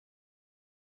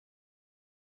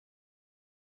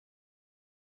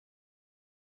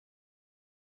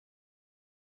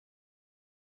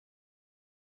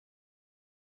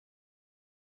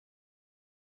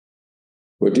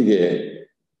গতিকে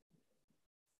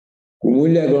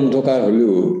কুমলীয়া গ্ৰন্থকাৰ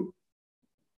হলেও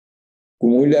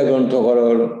কুমলীয়া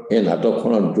গ্ৰন্থকাৰৰ এই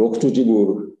নাটকখনৰ দোষ ত্ৰুটিবোৰ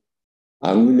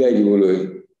আঙুলিয়াই দিবলৈ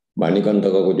বাণীকান্ত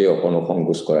কাকতিয়ে অকণো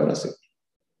সংকোচ কৰা নাছিল।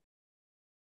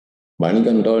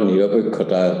 বাণীকান্তৰ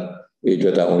নিৰপেক্ষতা এইটো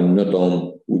এটা অন্যতম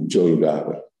উজ্জ্বল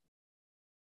উদাহৰণ।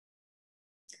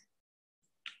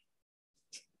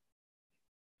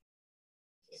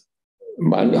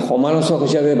 সমালোচক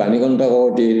হিচাপে বাণীকান্ত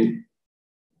কাকতিৰ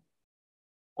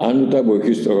আন দুটা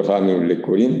বৈশিষ্ট্যৰ কথা আমি উল্লেখ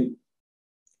কৰিম।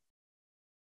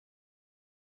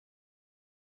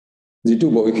 যি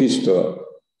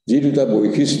দুটা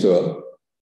বৈশিষ্ট্য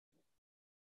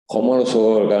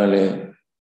সমালোচকৰ কাৰণে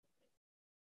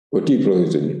অতি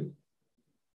প্ৰয়োজনীয়।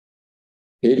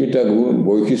 সেই দুটা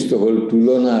বৈশিষ্ট্য হ'ল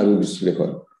তুলনা আৰু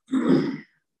বিশ্লেষণ।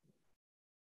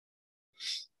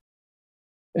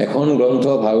 এখন গ্ৰন্থ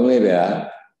ভাল নে বেয়া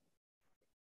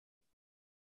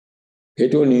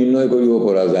সেইটো নিৰ্ণয় কৰিব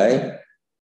পৰা যায়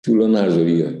তুলনাৰ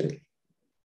জৰিয়তে।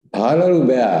 ভাল আৰু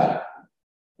বেয়া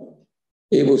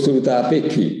এই বস্তু দুটা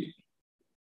আপেক্ষিক।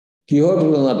 কিহৰ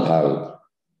তুলনাত ভাল,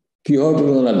 কিহৰ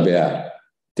তুলনাত বেয়া,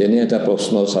 তেনে এটা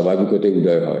প্ৰশ্ন স্বাভাৱিকতে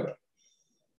উদয় হয়।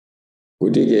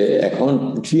 গতিকে এখন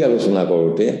পুথি আলোচনা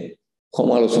কৰোঁতে,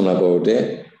 সমালোচনা কৰোঁতে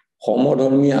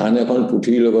সমধৰ্মী আন এখন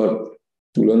পুথিৰ লগত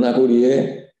তুলনা কৰিহে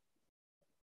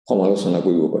সমালোচনা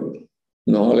কৰিব পাৰি,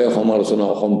 নহ'লে সমালোচনা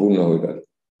অসম্পূৰ্ণ হৈ পৰে।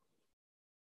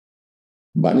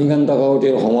 বাণীকান্ত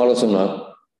কাকতিৰ সমালোচনাত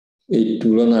এই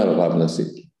তুলনাৰ অভাৱ নাছিল।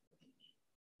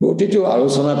 প্ৰতিটো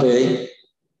আলোচনাতে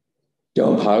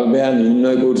তেওঁ ভাল বেয়া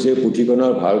নিৰ্ণয় কৰিছে,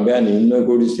 পুথিখনৰ ভাল বেয়া নিৰ্ণয়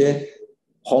কৰিছে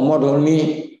সমধৰ্মী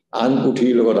আন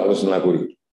পুথিৰ লগত আলোচনা কৰি।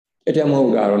 এতিয়া মই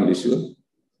উদাহৰণ দিছোঁ,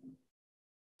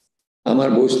 আমাৰ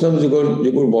বৈষ্ণৱ যুগৰ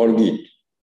যিবোৰ বৰগীত,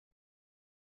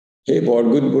 সেই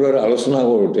বৰগীতবোৰৰ আলোচনা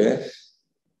কৰোঁতে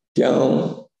তেওঁ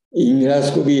ইংৰাজ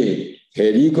কবি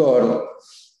হেৰিকৰ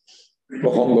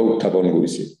প্ৰসংগ উত্থাপন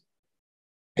কৰিছে।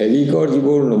 হেৰিকৰ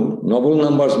যিবোৰ নভেল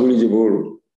নাম্বাৰ্ছ বুলি যিবোৰ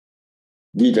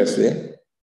গীত আছে,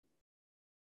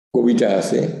 কবিতা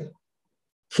আছে,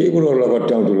 সেইবোৰৰ লগত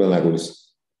তেওঁ তুলনা কৰিছে।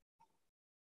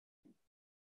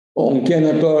 অংকীয়া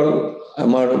নাটৰ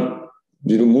আমাৰ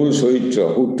যিটো মূল চৰিত্ৰ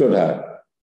সূত্ৰধাৰ,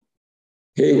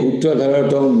 সেই সূত্ৰধাৰৰ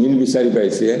তেওঁ মিল বিচাৰি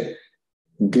পাইছে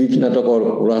গ্ৰীক নাটকৰ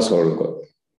পুৰাচৰ লগত।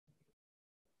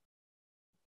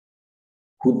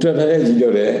 সূত্ৰধাৰে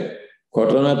যিদৰে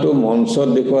ঘটনাটো মঞ্চত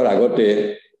দেখুৱাৰ আগতে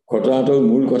ঘটনাটোৰ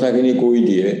মূল কথাখিনি কৈ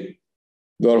দিয়ে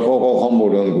দৰ্শকক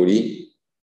সম্বোধন কৰি,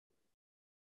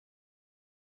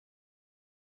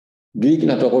 গ্ৰীক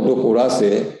নাটকতো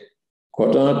কোৰাছে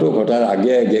ঘটনাটো ঘটাৰ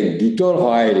আগে আগে গীতৰ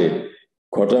সহায়েৰে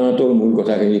ঘটনাটোৰ মূল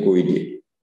কথাখিনি কৈ দিয়ে।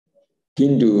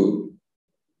 কিন্তু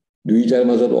দুইটাৰ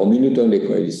মাজত অমিলতা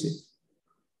দেখুৱাই দিছে।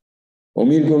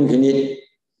 অমিল কোনখিনিত?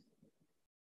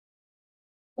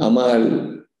 আমাৰ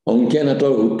অংকীয়া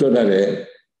নাটৰ সূত্ৰধাৰে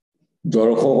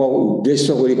দৰ্শকক উদ্দেশ্য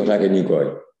কৰি কথাখিনি কয়,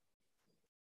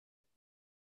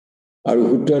 আৰু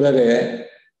সূত্ৰধাৰে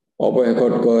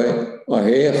অৱশেষত কয়,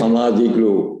 হে সামাজিক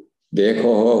লোক দেশ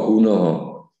শুনহ।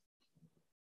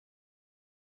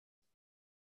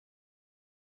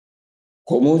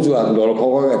 সমজুৱাক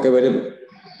দৰ্শকক একেবাৰে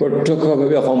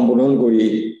প্ৰত্যক্ষভাৱে সম্বোধন কৰি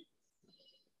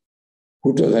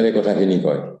সূত্ৰধাৰে কথাখিনি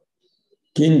কয়।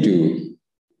 কিন্তু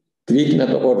গ্ৰীক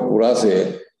নাটকত কোৰাছে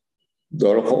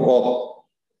দৰ্শকক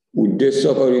উদ্দেশ্য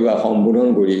কৰি বা সম্বোধন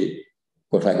কৰি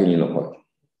কথাখিনি নকয়,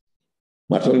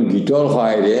 মাত্ৰ গীতৰ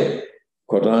সহায়েৰে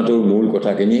ঘটনাটোৰ মূল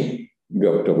কথাখিনি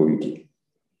ব্যক্ত কৰি দিয়ে।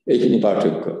 এইখিনি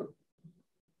পাৰ্থক্য।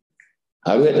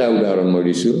 আৰু এটা উদাহৰণ মই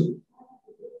দিছোঁ,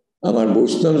 আমাৰ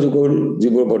বৈষ্ণৱ যুগৰ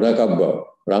যিবোৰ বধকাব্য,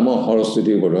 ৰাম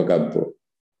সৰস্বতীৰ বধকাব্য,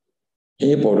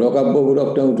 সেই বধকাব্যবোৰক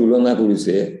তেওঁ তুলনা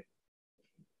কৰিছে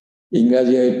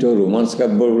ইংৰাজী সাহিত্যৰ ৰোমান্স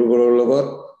কাব্যবোৰৰ লগত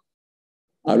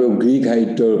আৰু গ্ৰীক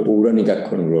সাহিত্যৰ পৌৰাণিক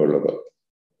আখ্যানবোৰৰ লগত।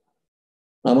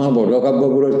 আমাৰ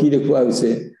বধকাব্যবোৰত কি দেখুওৱা হৈছে?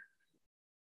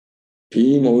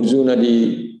 ভীম, অৰ্জুন আদি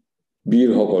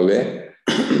বীৰসকলে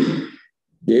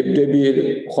দেৱ দেৱীৰ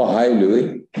সহায় লৈ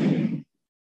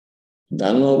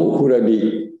দানৱ অসুৰ আদি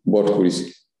বধ কৰিছে।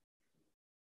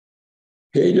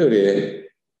 সেইদৰে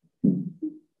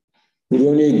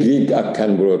পুৰণি গ্ৰীক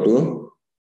আখ্যানবোৰতো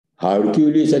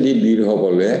হাৰকিউলিছ আদি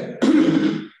বীৰসকলে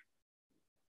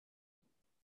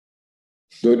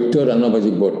দৈত্য দানৱ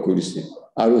আদিক বধ কৰিছে,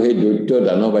 আৰু সেই দৈত্য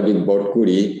দানৱ আদিক বধ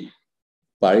কৰি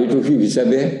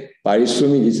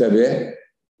পাৰিশ্ৰমিক হিচাপে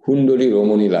সুন্দৰী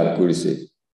ৰমণী লাভ কৰিছে।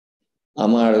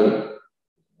 আমাৰ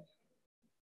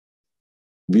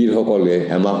বীৰসকলে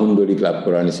হেমা সুন্দৰীক লাভ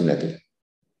কৰাৰ নিচিনাকে।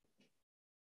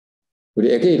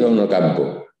 গতিকে একেই ধৰণৰ কাব্য।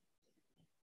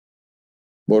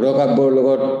 বধকাব্যৰ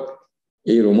লগত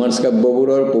এই ৰোমান্স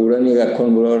কাব্যবোৰৰ পৌৰাণিক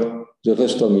আখ্যানবোৰৰ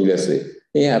যথেষ্ট মিল আছে।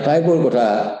 এই আটাইবোৰ কথা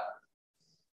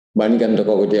বাণী কান্ত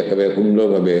কাকতি একেবাৰে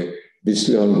সুন্দৰভাৱে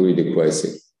বিশ্লেষণ কৰি দেখুৱাইছে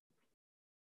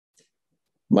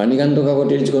বাণী কান্ত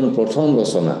কাকতিৰ যিখন প্ৰথম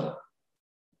ৰচনা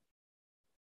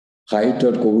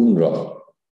সাহিত্যত কৰুণ ৰস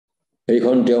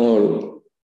এইখন তেওঁৰ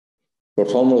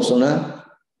প্ৰথম ৰচনা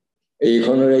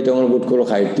এইখনৰে তেওঁৰ বোধকৰো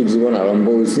সাহিত্যিক জীৱন আৰম্ভ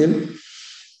হৈছিল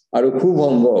আৰু খুব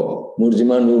সম্ভৱ মোৰ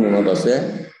যিমান দূৰ মনত আছে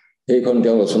এইখন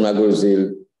তেওঁ ৰচনা কৰিছিল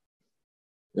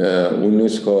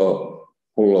 1916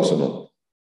 চনত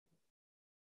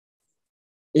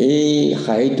এই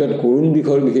সাহিত্যত কৰুণ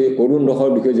ৰসৰ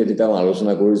বিষয়ে যেতিয়া তেওঁ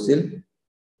আলোচনা কৰিছিল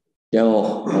তেওঁ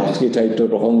সংস্কৃত সাহিত্যৰ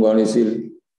প্ৰসংগ আনিছিল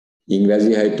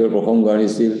ইংৰাজী সাহিত্যৰ প্ৰসংগ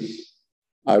আনিছিল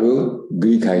আৰু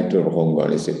গ্ৰীক সাহিত্যৰ প্ৰসংগ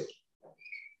আনিছিল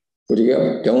গতিকে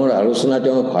তেওঁৰ আলোচনা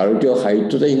তেওঁ ভাৰতীয়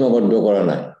সাহিত্যতে সীমাবদ্ধ কৰা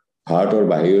নাই ভাৰতৰ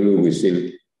বাহিৰলৈ গৈছিল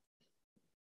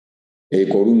এই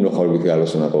কৰুণ ৰসৰ বিষয়ে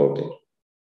আলোচনা কৰোঁতে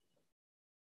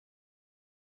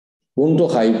কোনটো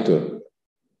সাহিত্যত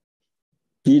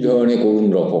কি ধৰণে কৰুণ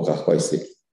ৰস প্ৰকাশ পাইছে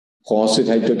সংস্কৃত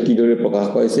সাহিত্যত কিদৰে প্ৰকাশ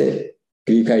পাইছে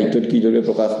গ্ৰীক সাহিত্যত কিদৰে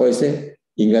প্ৰকাশ পাইছে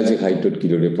ইংৰাজী সাহিত্যত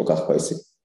কিদৰে প্ৰকাশ পাইছে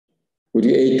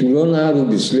গতিকে এই তুলনা আৰু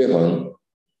বিশ্লেষণ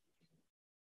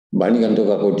বাণী কান্ত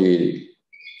কাকতিৰ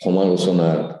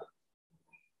সমালোচনাৰ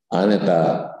আন এটা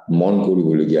মন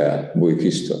কৰিবলগীয়া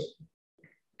বৈশিষ্ট্য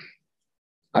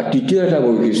আৰু তৃতীয় এটা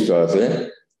বৈশিষ্ট্য আছে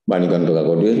বাণী কান্ত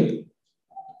কাকতিৰ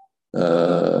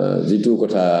যিটো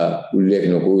কথা উল্লেখ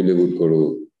নকৰিলে বোধ কৰোঁ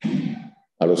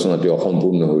আলোচনাটো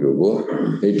অসম্পূৰ্ণ হৈ ৰ'ব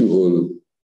সেইটো হ'ল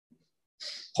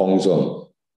সংযম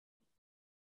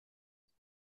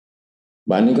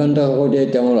বাণী কান্ত কাকতিয়ে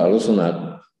তেওঁৰ আলোচনাত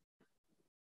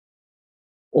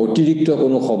অতিৰিক্ত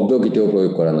কোনো শব্দ কেতিয়াও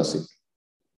প্ৰয়োগ কৰা নাছিল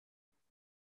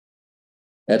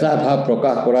এটা ভাৱ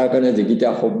প্ৰকাশ কৰাৰ কাৰণে যিকেইটা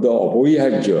শব্দ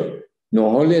অপৰিহাৰ্য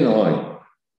নহ'লে নহয়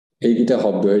সেইকেইটা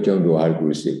শব্দহে তেওঁ ব্যৱহাৰ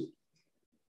কৰিছিল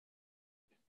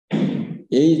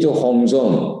এই যে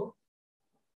সংযম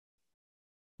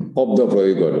শব্দ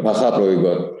প্ৰয়োগত ভাষা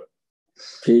প্ৰয়োগত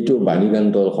সেইটো বাণী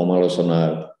কান্তৰ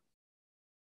সমালোচনাৰ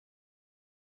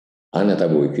আন এটা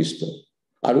বৈশিষ্ট্য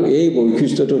আৰু এই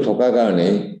বৈশিষ্ট্যটো থকাৰ কাৰণে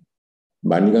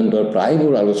বাণী কান্তৰ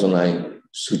প্ৰায়বোৰ আলোচনাই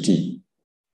ছুটি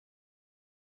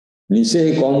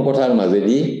নিচেই কম কথাৰ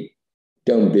মাজেদি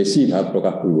তেওঁ বেছি ভাৱ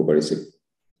প্ৰকাশ কৰিব পাৰিছিল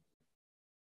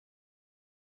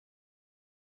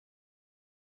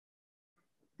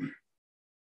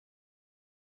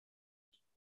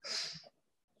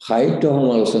সাহিত্য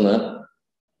সমালোচনাত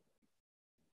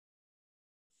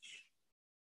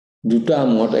দুটা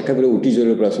মত একেবাৰে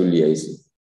অতীজৰে পৰা চলি আহিছে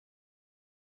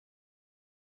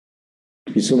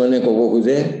কিছুমানে ক'ব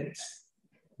খোজে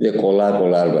যে কলাৰ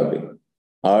বাবে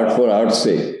আৰ্ট ফৰ আৰ্টছ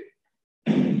চেক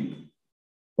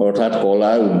অৰ্থাৎ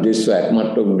কলাৰ উদ্দেশ্য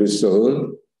একমাত্ৰ উদ্দেশ্য হ'ল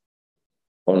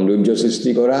সৌন্দৰ্য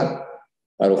সৃষ্টি কৰা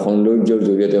আৰু সৌন্দৰ্যৰ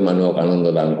জৰিয়তে মানুহক আনন্দ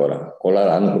দান কৰা কলাৰ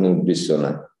আন কোনো উদ্দেশ্য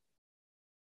নাই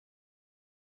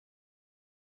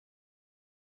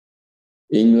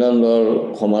ইংলেণ্ডৰ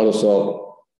সমালোচক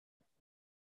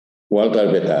ৱাল্টাৰ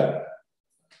বেটাৰ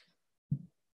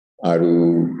আৰু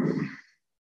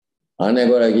আন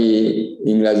এগৰাকী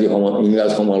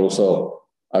ইংৰাজ সমালোচক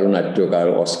আৰু নাট্যকাৰ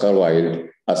অস্কাৰ ৱাইল্ড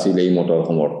আছিল এই মতৰ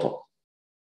সমৰ্থক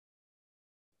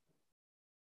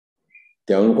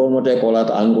তেওঁলোকৰ মতে কলাত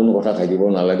আন কোনো কথা থাকিব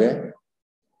নালাগে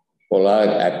কলাৰ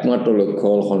একমাত্ৰ লক্ষ্য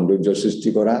হ'ল সৌন্দৰ্য সৃষ্টি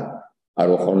কৰা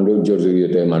আৰু সৌন্দৰ্যৰ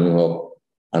জৰিয়তে মানুহক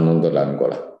আনন্দ দান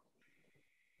কৰা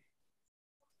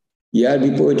ইয়াৰ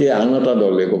বিপৰীতে আন এটা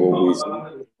দলে ক'ব খুজিছে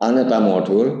আন এটা মত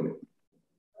হ'ল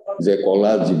যে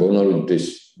কলা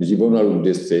জীৱনৰ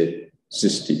উদ্দেশ্যে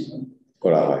সৃষ্টি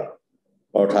কৰা হয়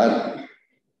অৰ্থাৎ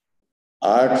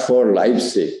আৰ্ট ফৰ লাইফ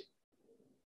চেক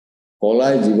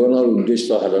কলাই জীৱনৰ উদ্দেশ্য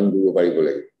সাধন কৰিব পাৰিব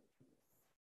লাগে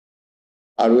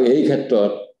আৰু এই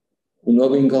ক্ষেত্ৰত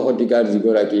 19বিংশ শতিকাৰ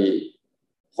যিগৰাকী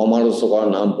সমালোচকৰ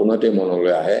নাম পুনতে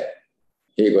মনলৈ আহে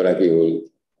সেইগৰাকী হ'ল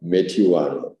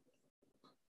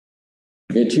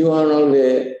মেথিউ আৰ্নল্ডে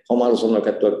সমালোচনাৰ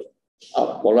ক্ষেত্ৰত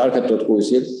কলাৰ ক্ষেত্ৰত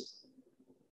কৈছিল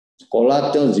কলাক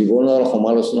তেওঁ জীৱনৰ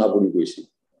সমালোচনা বুলি কৈছিল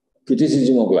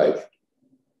ক্ৰিটিচিজম অফ লাইফ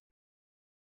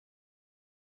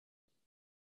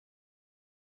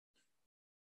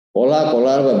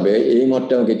কলাৰ বাবে এই মত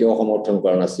তেওঁ কেতিয়াও সমৰ্থন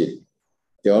কৰা নাছিল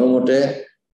তেওঁৰ মতে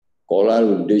কলাৰ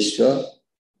উদ্দেশ্য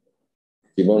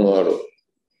জীৱনৰ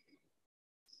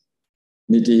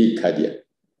নীতি শিক্ষা দিয়া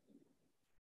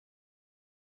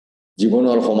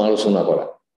জীৱনৰ সমালোচনা কৰা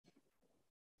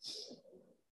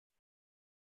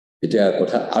এটা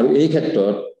কথা আৰু এই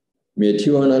ক্ষেত্ৰত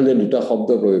মেথিউ আৰ্নল্ডে দুটা শব্দ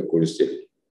প্ৰয়োগ কৰিছিল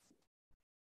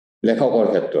লেখকৰ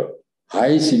ক্ষেত্ৰত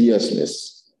হাই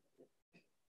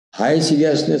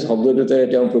সিৰিয়াছনেছ শব্দটোতে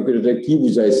তেওঁ প্ৰকৃততে কি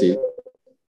বুজাইছিল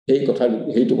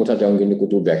সেইটো কথা তেওঁ কিন্তু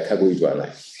ক'তো ব্যাখ্যা কৰি যোৱা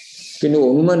নাই কিন্তু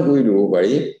অনুমান কৰি ল'ব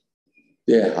পাৰি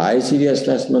যে হাই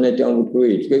সিৰিয়াছনেছ মানে তেওঁ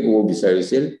এইটোকে ক'ব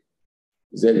বিচাৰিছিল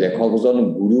যে লেখকজন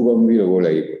গুৰু গম্ভীৰ হ'ব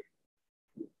লাগিব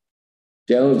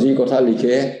তেওঁ যি কথা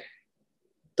লিখে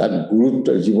তাত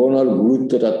গুৰুত্ব জীৱনৰ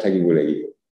গুৰুত্ব তাত থাকিব লাগিব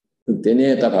তেনে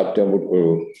এটা ভাৱ তেওঁ বোধ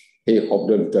কৰোঁ এই শব্দ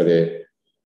দুটাৰে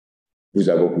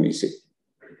বুজাব খুজিছে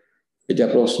এতিয়া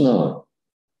প্ৰশ্ন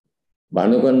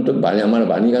আমাৰ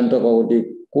বাণী কান্ত কাকতি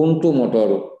কোনটো মতৰ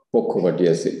পক্ষপাতী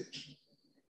আছিল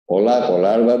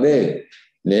কলাৰ বাবে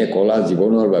নে কলা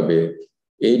জীৱনৰ বাবে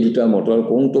এই দুটা মতৰ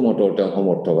কোনটো মতৰ তেওঁ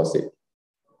সমৰ্থক আছিল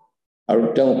আৰু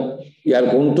তেওঁ ইয়াৰ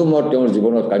কোনটো মত তেওঁৰ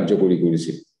জীৱনত কাৰ্যকৰী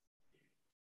কৰিছিল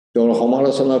তেওঁৰ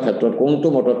সমালোচনাৰ ক্ষেত্ৰত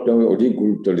কোনটো মতত তেওঁ অধিক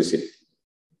গুৰুত্ব দিছিল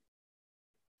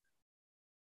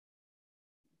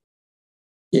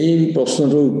এই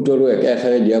প্ৰশ্নটোৰ উত্তৰো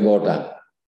একেষাৰে দিয়া বৰ টান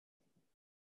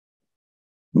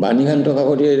বাণী কান্ত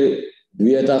কাকতিৰ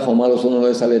দুই এটা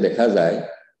সমালোচনালৈ চালে দেখা যায়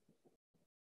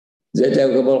যে তেওঁ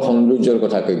কেৱল সৌন্দৰ্যৰ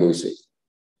কথাকে কৈছে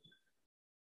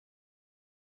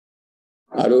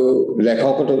আৰু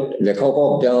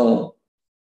লেখকক তেওঁ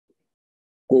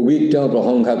কবিক তেওঁ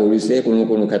প্ৰশংসা কৰিছে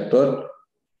কোনো ক্ষেত্ৰত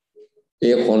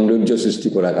এই সৌন্দৰ্য সৃষ্টি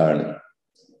কৰাৰ কাৰণে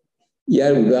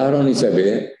ইয়াৰ উদাহৰণ হিচাপে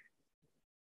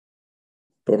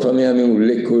প্ৰথমে আমি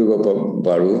উল্লেখ কৰিব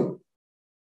পাৰোঁ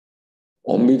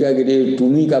অম্বিকাগিৰিৰ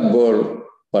তুমি কাব্যৰ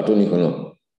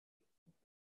পাতনিখনত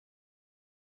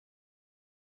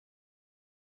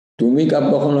তুমি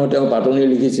কাব্যখনৰ তেওঁ পাতনি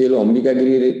লিখিছিল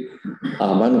অম্বিকাগিৰিৰ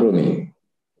আহ্বানক্ৰমে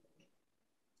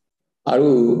আৰু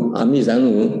আমি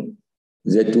জানো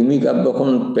যে তুমি কাব্যখন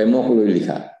প্ৰেমক লৈ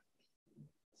লিখা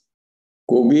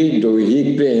কবিৰ দৈহিক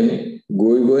প্ৰেম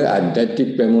গৈ আধ্যাত্মিক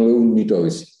প্ৰেমলৈ উন্নীত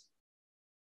হৈছে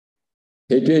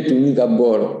সেইটোৱে তুমি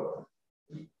কাব্যৰ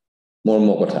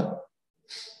মৰ্ম কথা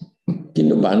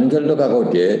কিন্তু বাণী কান্ত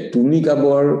কাকতিয়ে তুমি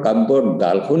কাব্যৰ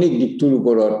দাৰ্শনিক দিশটোৰ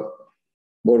ওপৰত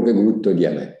বৰকে গুৰুত্ব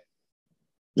দিয়া নাই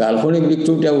দাৰ্শনিক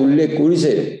দিশটো তেওঁ উল্লেখ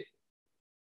কৰিছে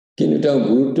কিন্তু তেওঁ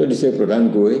গুৰুত্ব দিছে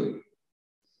প্ৰধানকৈ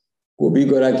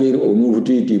কবিগৰাকীৰ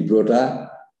অনুভূতিৰ তীব্ৰতা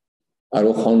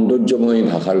আৰু সৌন্দৰ্যময়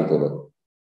ভাষাৰ ওপৰত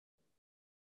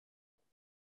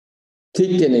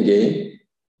ঠিক তেনেকে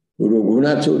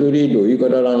ৰঘুনাথ চৌধুৰীৰ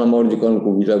দহিকতা নামৰ যিখন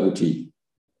কবিতা পুথি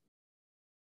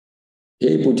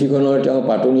এই পুথিখনৰ তেওঁ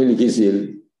পাতনি লিখিছিল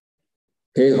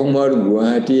সেই সময়ৰ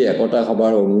গুৱাহাটী একতা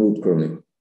সভাৰ অনুৰোধ ক্ৰমে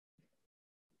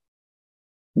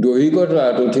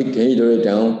দহিকতাটো ঠিক সেইদৰে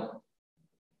তেওঁ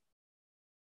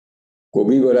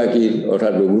কবিগৰাকীৰ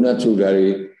অৰ্থাৎ ৰঘুনাথ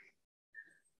চৌধুৰীৰ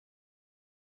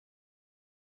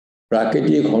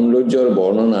প্ৰাকৃতিক সৌন্দৰ্যৰ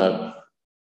বৰ্ণনাৰ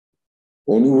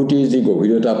অনুভূতিৰ যি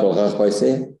গভীৰতা প্ৰকাশ পাইছে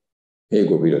সেই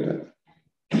গভীৰতা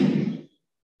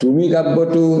তুমি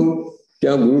কাব্যটো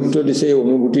তেওঁ গুৰুত্ব দিছে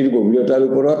অনুভূতিৰ গভীৰতাৰ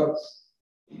ওপৰত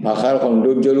ভাষাৰ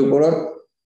সৌন্দৰ্যৰ ওপৰত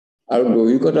আৰু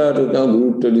দহিকতাটো তেওঁ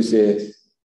গুৰুত্ব দিছে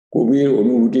কবিৰ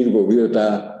অনুভূতিৰ গভীৰতা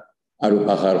আৰু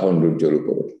ভাষাৰ সৌন্দৰ্যৰ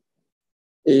ওপৰত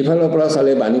এইফালৰ পৰা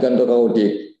চালে বাণী কান্ত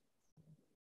কাকতিক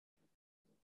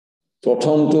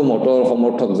প্ৰথমটো মতৰ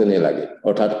সমৰ্থক যেনে লাগে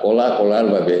অৰ্থাৎ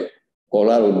কলাৰ বাবে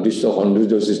কলাৰ উদ্দেশ্য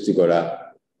সৌন্দৰ্য সৃষ্টি কৰা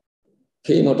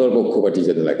সেই মতৰ পক্ষপাতী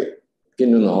যেন লাগে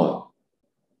কিন্তু নহয়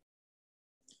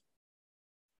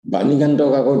বাণী কান্ত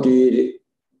কাকতিৰ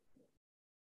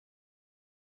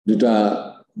দুটা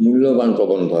মূল্যৱান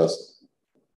প্ৰবন্ধ আছে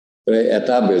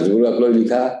এটা বেজবৰুৱাক লৈ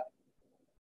লিখা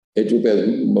এইটো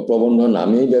প্ৰবন্ধৰ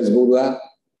নামেই বেজবৰুৱা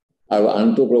আৰু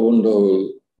আনটো প্ৰবন্ধ হ'ল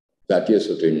জাতীয়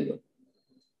চৈতন্য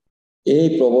এই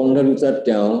প্ৰবন্ধ দুটাত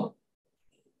তেওঁ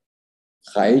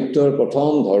সাহিত্যৰ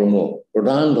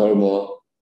প্ৰধান ধৰ্ম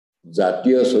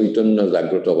জাতীয় চৈতন্য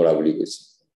জাগ্ৰত কৰা বুলি কৈছে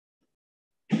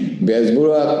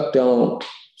বেজবৰুৱাক তেওঁ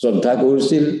শ্ৰদ্ধা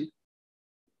কৰিছিল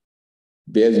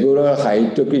বেজবৰুৱাৰ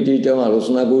সাহিত্যকৃতি তেওঁ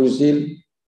আলোচনা কৰিছিল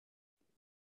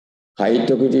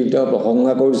সাহিত্যকৃতি তেওঁ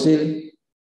প্ৰশংসা কৰিছিল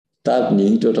তাত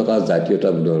নিহিত থকা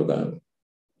জাতীয়তাবোধৰ কাৰণে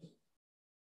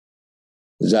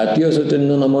জাতীয়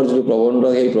চৈতন্য নামৰ যিটো প্ৰবন্ধ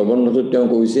সেই প্ৰবন্ধটোত তেওঁ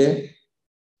কৈছে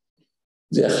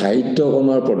যে সাহিত্য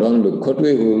কৰ্মৰ প্ৰধান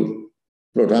লক্ষ্যটোৱেই হ'ল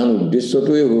প্ৰধান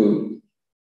উদ্দেশ্যটোৱেই হ'ল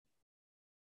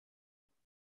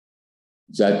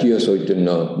জাতীয় চৈতন্য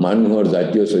মানুহৰ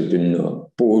জাতীয় চৈতন্য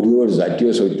পঢ়ুৱৈৰ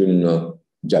জাতীয় চৈতন্য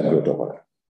জাগ্ৰত কৰা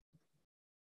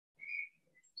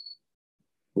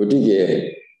গতিকে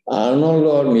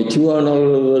মেথিউ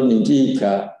আৰ্নল্ডৰ নীতি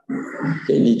শিক্ষা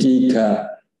সেই নীতি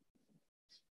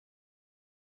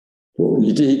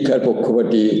শিক্ষাৰ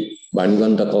পক্ষপাতী বাণী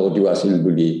কান্ত কাকতিও আছিল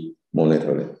বুলি মনে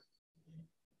ধৰে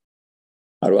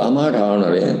আৰু আমাৰ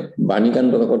ধাৰণাৰে বাণী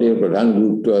কান্ত কাকতিৰ প্ৰধান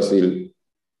গুৰুত্ব আছিল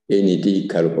এই নীতি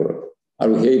শিক্ষাৰ ওপৰত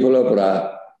আৰু সেইফালৰ পৰা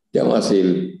তেওঁ আছিল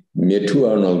মেথিউ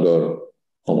আৰ্নল্ডৰ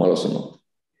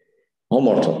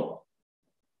সমৰ্থক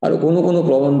আৰু কোনো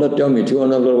প্ৰবন্ধত তেওঁ মেথিউ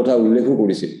আৰ্নল্ডৰ কথা উল্লেখো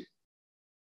কৰিছিল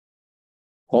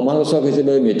সমালোচক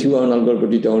হিচাপে মেথিউ আৰ্নল্ডৰ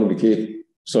প্ৰতি তেওঁৰ বিশেষ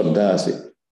শ্ৰদ্ধা আছে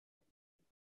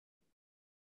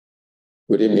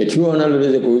গতিকে মেথিউ আৰ্নল্ডে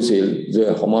যে কৈছিল যে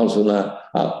সমালোচনা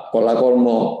কলাকৰ্ম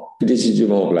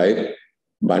ক্ৰিটিসিজম অফ লাইফ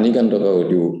বাণী কান্ত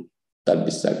কাকতিও তাত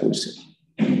বিশ্বাস কৰিছিল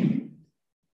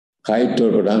সাহিত্যৰ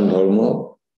প্ৰধান ধৰ্ম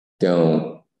তেওঁ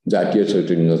জাতীয়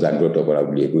চৈতন্য জাগ্ৰত কৰা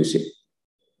বুলি কৈছিল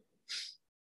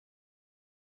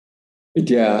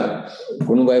এতিয়া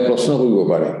কোনোবাই প্ৰশ্ন কৰিব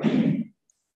পাৰে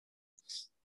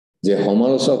যে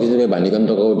সমালোচক হিচাপে বাণী কান্ত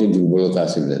কাকতিৰ দুৰ্বলতা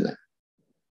আছিল নে নাই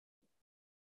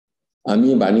আমি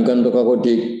বাণী কান্ত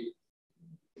কাকতিক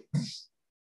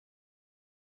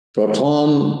প্ৰথম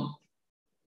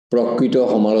প্ৰকৃত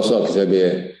সমালোচক হিচাপে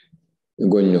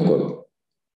গণ্য কৰোঁ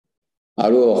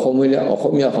আৰু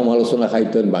অসমীয়া সমালোচনা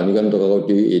সাহিত্যত বাণী কান্ত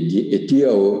কাকতি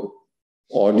এতিয়াও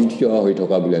অদ্বিতীয় হৈ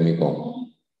থকা বুলি আমি কওঁ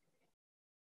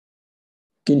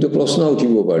কিন্তু প্ৰশ্ন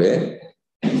উঠিব পাৰে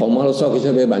সমালোচক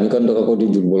হিচাপে বাণী কান্ত কাকতিৰ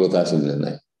দুৰ্বলতা আছিল নে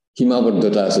নাই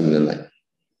সীমাবদ্ধতা আছিল নে নাই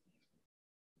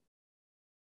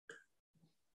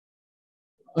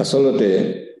আচলতে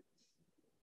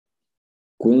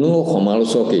কোনো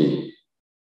সমালোচকেই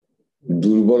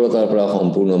দুৰ্বলতাৰ পৰা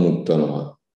সম্পূৰ্ণ মুক্ত নহয়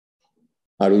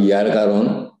আৰু ইয়াৰ কাৰণ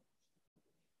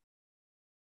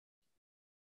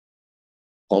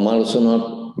সমালোচনাত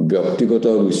ব্যক্তিগত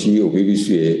ৰুচি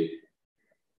অভিৰুচিয়ে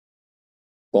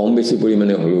কম বেছি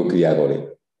পৰিমাণে হ'লেও ক্ৰিয়া কৰে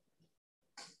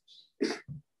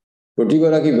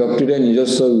প্ৰতিগৰাকী ব্যক্তিৰে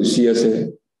নিজস্ব ৰুচি আছে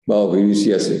বা অভিৰুচি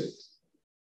আছে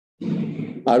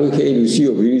আৰু সেই ৰুচি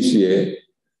অভিৰুচিয়ে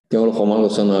কেৱল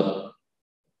সমালোচনাত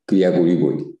ক্ৰিয়া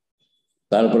কৰিবই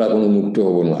তাৰ পৰা কোনো মুক্ত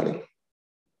হ'ব নোৱাৰে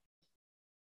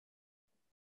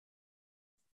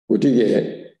গতিকে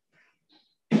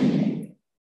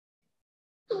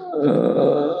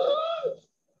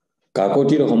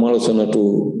কাকতিৰ সমালোচনাটো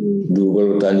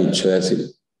দুৰ্বলতা নিশ্চয় আছিল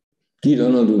কি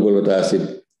ধৰণৰ দুৰ্বলতা আছিল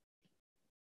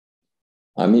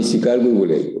আমি স্বীকাৰ কৰিব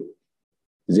লাগিব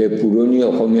যে পুৰণি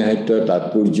অসমীয়া সাহিত্যৰ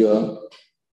তাৎপৰ্য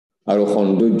আৰু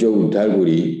সৌন্দৰ্য উদ্ধাৰ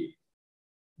কৰি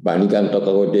বাণী কান্ত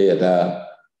কাকতিয়ে এটা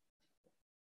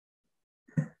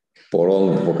পৰম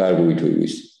উপকাৰ কৰি থৈ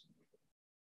গৈছে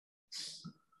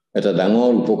এটা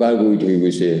ডাঙৰ উপকাৰ কৰি থৈ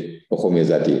গৈছে অসমীয়া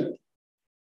জাতিৰ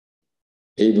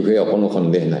এই বিষয়ে অকণো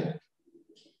সন্দেহ নাই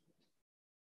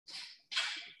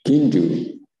কিন্তু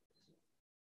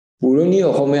পুৰণি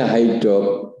অসমীয়া সাহিত্যক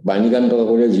বাণী কান্ত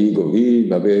কাকতিয়ে যি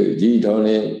গভীৰভাৱে যি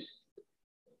ধৰণে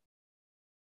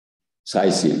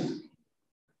চাইছিল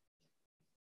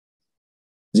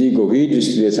যি গভীৰ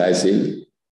দৃষ্টিৰে চাইছিল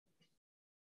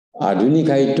আধুনিক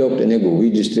সাহিত্যক তেনে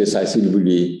গভীৰ দৃষ্টিৰে চাইছিল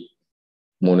বুলি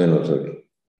মনে নধৰে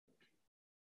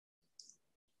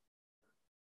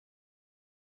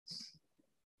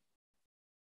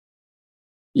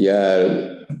ইয়াৰ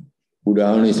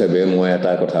উদাহৰণ হিচাপে মই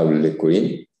এটা কথা উল্লেখ কৰিম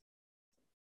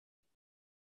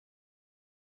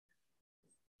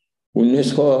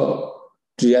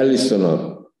 1943 চনত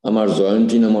আমাৰ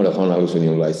জয়ন্তী নামৰ এখন আলোচনী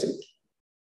ওলাইছিল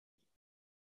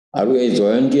আৰু এই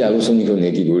জয়ন্তী আলোচনীখনে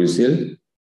কি কৰিছিল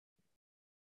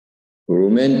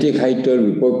ৰোমেন্টিক সাহিত্যৰ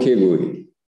বিপক্ষে গৈ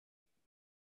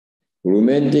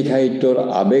ৰোমেন্টিক সাহিত্যৰ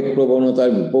আবেগ প্ৰৱণতাৰ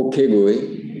বিপক্ষে গৈ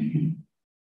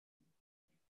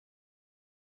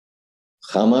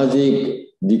সামাজিক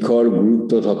দিশৰ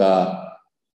গুৰুত্ব থকা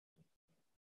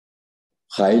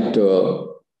সাহিত্য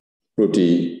প্ৰতি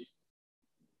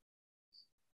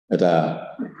এটা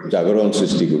জাগৰণ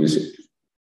সৃষ্টি কৰিছে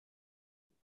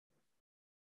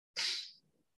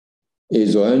এই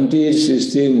জয়ন্তীৰ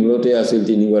সৃষ্টিৰ মূলতে আছিল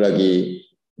তিনিগৰাকী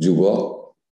যুৱক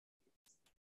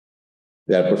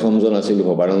ইয়াৰ প্ৰথমজন আছিল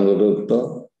ভৱানন্দ দত্ত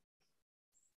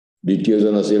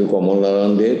দ্বিতীয়জন আছিল কমল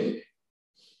নাৰায়ণ দেৱ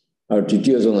আৰু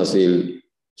তৃতীয়জন আছিল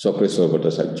চক্ৰেশ্বৰ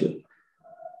ভট্টাচাৰ্য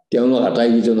তেওঁলোক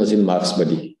আটাইকেইজন আছিল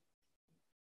মাৰ্ক্সবাদী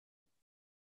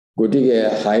গতিকে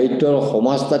সাহিত্যৰ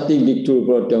সমাজতাত্ত্বিক দিশটোৰ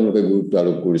ওপৰত তেওঁলোকে গুৰুত্ব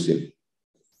আৰোপ কৰিছিল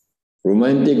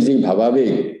ৰোমান্টিক যি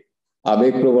ভাৱাবেগ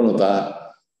আবেগ প্ৰৱণতা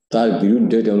তাৰ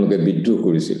বিৰুদ্ধে তেওঁলোকে বিদ্ৰোহ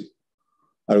কৰিছিল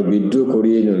আৰু বিদ্ৰোহ কৰি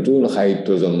নতুন সাহিত্য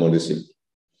জন্ম দিছিল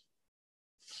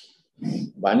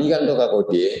বাণী কান্ত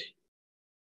কাকতিয়ে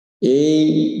এই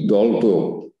দলটোক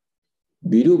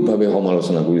বিৰূপভাৱে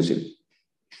সমালোচনা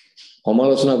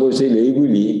কৰিছিল এই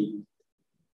বুলি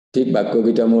ঠিক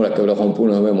বাক্যকেইটা মোৰ একেবাৰে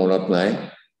সম্পূৰ্ণভাৱে মনত নাই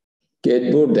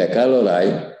কেতবোৰ ডেকা লৰাই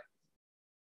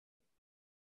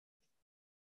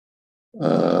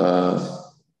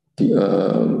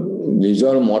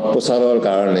নিজৰ মত প্ৰচাৰৰ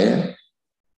কাৰণে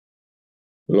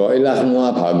লয়লাস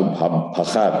নোহোৱা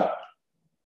ভাষাত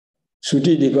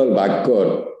চুটি দীঘল বাক্যত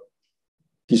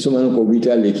কিছুমান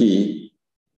কবিতা লিখি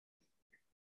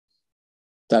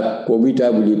তাক কবিতা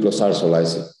বুলি প্ৰচাৰ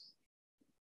চলাইছে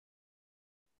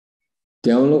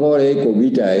তেওঁলোকৰ এই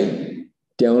কবিতাই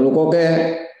তেওঁলোককে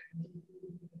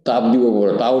তাপ দিব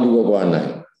পৰা নাই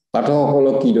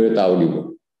পাঠকসকলক কিদৰে তাও দিব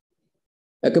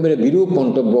একেবাৰে বিৰূপ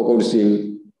মন্তব্য কৰিছিল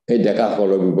এই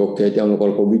ডেকাসকলৰ বিপক্ষে তেওঁলোকৰ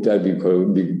কবিতাৰ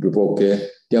বিপক্ষে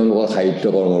তেওঁলোকৰ সাহিত্য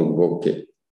কৰ্মৰ বিপক্ষে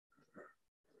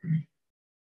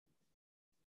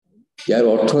ইয়াৰ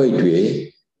অৰ্থ এইটোৱে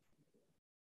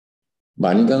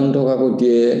বাণী কান্ত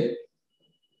কাকতিয়ে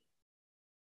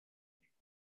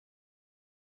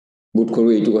বোধ কৰো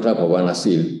এইটো কথা ভবা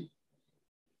নাছিল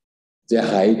যে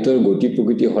সাহিত্যৰ গতি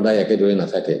প্ৰকৃতি সদায় একেদৰে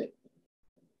নাথাকে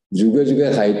যুগে যুগে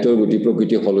সাহিত্যৰ গতি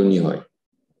প্ৰকৃতি সলনি হয়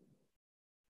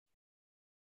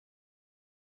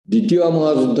দ্বিতীয়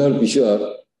মহাযুদ্ধৰ পিছত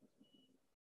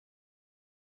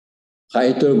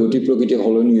সাহিত্যৰ গতি প্ৰকৃতি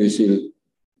সলনি হৈছিল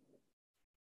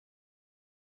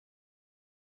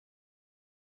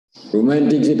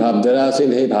ৰোমান্টিক যে ভাৱধাৰা আছিল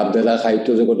সেই ভাৱধাৰা সাহিত্য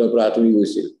জগতৰ পৰা আঁতৰি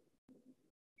গৈছিল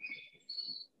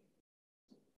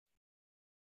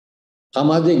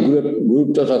সামাজিক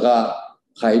গুৰুত্ব থকা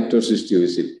সাহিত্যৰ সৃষ্টি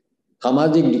হৈছিল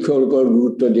সামাজিক দিশৰ ওপৰত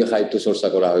গুৰুত্ব দি সাহিত্য চৰ্চা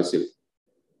কৰা হৈছিল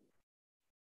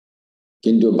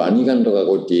কিন্তু বাণী কান্ত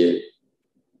কাকতিয়ে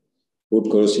বোধ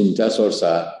কৰো চিন্তা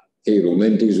চৰ্চা এই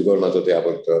ৰোমান্টিক যুগৰ মাজতে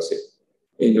আবদ্ধ আছে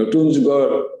এই নতুন যুগৰ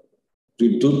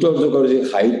যুদ্ধোত্তৰ যুগৰ যে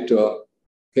সাহিত্য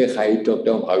সেই সাহিত্যক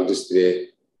তেওঁ ভাল দৃষ্টিৰে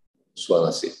চোৱা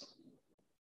নাছিল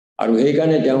আৰু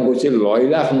সেইকাৰণে তেওঁ কৈছিল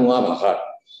লয়লাস নোহোৱা ভাষাত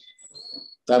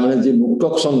তাৰমানে যি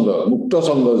মুক্ত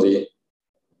ছন্দ যি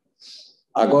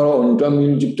আগৰ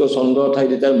অন্তমিলযুক্ত ছন্দৰ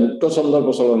ঠাইত তাৰ মুক্ত ছন্দৰ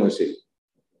প্ৰচলন হৈছিল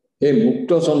সেই মুক্ত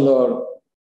ছন্দৰ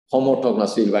সমৰ্থক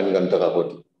নাছিল বাণী কান্ত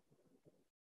কাকতি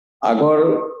আগৰ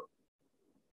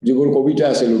যিবোৰ কবিতা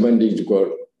আছিল ৰোমান্টিক যুগৰ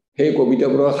সেই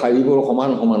কবিতাবোৰৰ শাৰীবোৰ সমান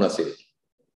সমান আছিল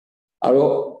আৰু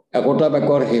একোটা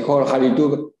বাক্যৰ শেষৰ শাৰীটো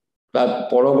তাত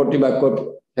পৰৱৰ্তী বাক্যত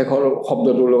শেষৰ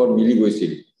শব্দটোৰ লগত মিলি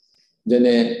গৈছিল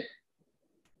যেনে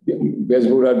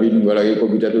বেজবৰুৱাৰ বিন গৰাকী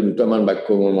কবিতাটো দুটামান বাক্য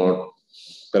মোৰ মনত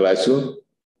পেলাইছো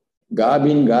গা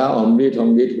বিন গা অমৃত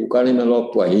সংগীত শুকানি মেলক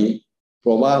পাহি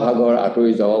প্ৰবাহ ভাগৰ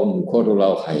আঁতৰি যাওক মুখত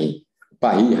ওলাও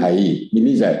পাহি হাঁহি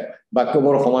মিলি যায়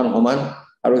বাক্যবোৰ সমান সমান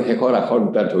আৰু শেষৰ আখৰ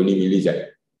দুটা ধ্বনি মিলি যায়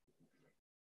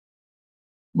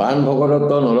বান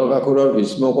ভগদত্ত নৰকাসুৰৰ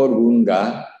ভীষ্মকৰ গুণ গা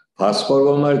ভাস্কৰ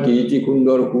বৰ্মাৰ কীৰ্তি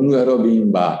সুন্দৰ কোনো এৰ বিন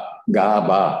বা গা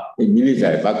বা মিলি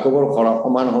যায় বাক্যবোৰ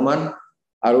সমান সমান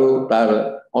আৰু তাৰ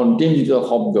অন্তিম যিটো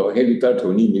শব্দ সেই দুটাৰ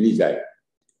ধ্বনি মিলি যায়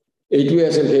এইটোৱে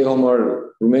আছিল সেই সময়ৰ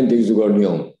ৰোমান্টিক যুগৰ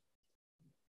নিয়ম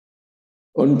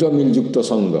অন্তমিলযুক্ত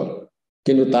ছন্দ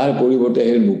কিন্তু তাৰ পৰিৱৰ্তে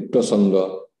সেই মুক্ত ছন্দ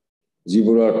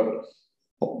যিবোৰত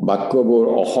বাক্যবোৰ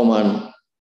অসমান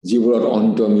যিবোৰত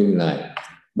অন্তমিল নাই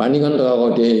বাণী কান্ত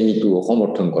কাকতিয়ে এইটো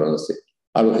সমৰ্থন কৰা নাছিল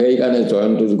আৰু সেইকাৰণে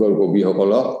জয়ন্ত যুগৰ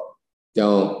কবিসকলক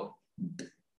তেওঁ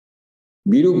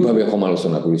বিৰূপভাৱে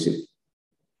সমালোচনা কৰিছিল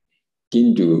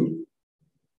কিন্তু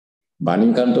বাণী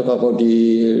কান্ত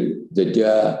কাকতিৰ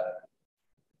যেতিয়া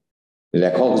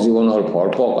লেখক জীৱনৰ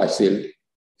ভৰপক আছিল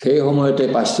সেই সময়তে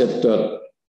পাশ্চাত্যত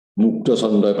মুক্ত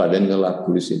ছন্দই প্ৰাধান্য লাভ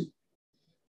কৰিছিল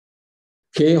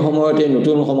সেই সময়তে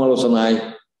নতুন সমালোচনাই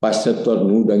পাশ্চাত্যত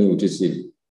মূৰ দাঙি উঠিছিল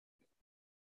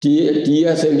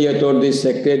টি.এছ. এলিয়টৰ দি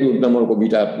চেক্ৰেড উড নামৰ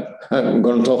কবিতা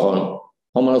গ্ৰন্থখন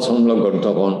সমালোচনামূলক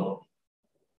গ্ৰন্থখন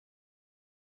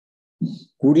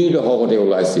 20 দশকতে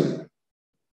ওলাইছিল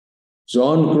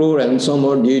জন ক্ৰো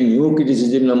ৰেনছমৰ দি নিউ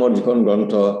ক্ৰিটিচিজম নামৰ যিখন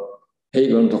গ্ৰন্থ সেই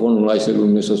গ্ৰন্থখন ওলাইছিল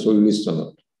 1940 চনত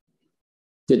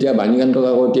তেতিয়া বাণী কান্ত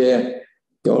কাকতিয়ে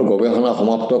তেওঁৰ গৱেষণা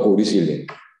সমাপ্ত কৰিছিলে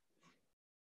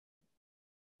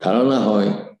ধাৰণা হয়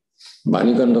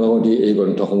বাণী কান্ত কাকতিয়ে এই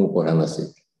গ্ৰন্থসমূহ পঢ়া নাছিল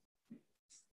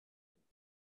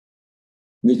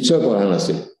নিশ্চয় পঢ়া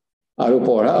নাছিল আৰু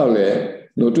পঢ়া হলে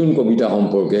নতুন কবিতা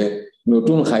সম্পৰ্কে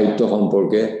নতুন সাহিত্য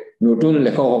সম্পৰ্কে নতুন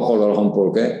লেখকসকলৰ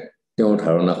সম্পৰ্কে তেওঁৰ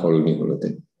ধাৰণা সলনি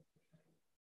হলহেঁতেন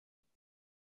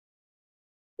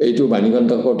এইটো বাণী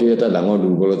কান্ত কাকতিৰ এটা ডাঙৰ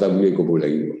দুৰ্বলতা বুলি ক'ব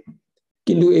লাগিব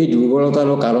কিন্তু এই দুৰ্বলতাৰ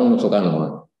কাৰণ নথকা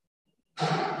নহয়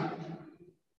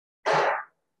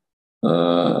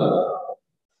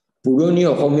পুৰণি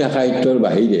অসমীয়া সাহিত্যৰ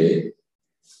বাহিৰে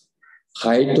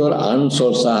সাহিত্যৰ আন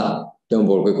চৰ্চা তেওঁ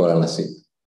বৰকৈ কৰা নাছিল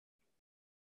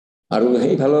আৰু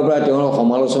সেইফালৰ পৰা তেওঁৰ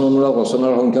সমালোচনামূলক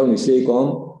ৰচনাৰ সংখ্যাও নিচেই কম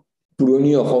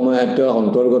পুৰণি অসমীয়া সাহিত্যৰ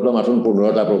অন্তৰ্গত মাত্ৰ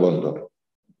 15টা প্ৰবন্ধ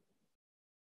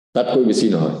তাতকৈ বেছি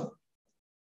নহয়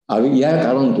আৰু ইয়াৰ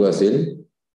কাৰণটো আছিল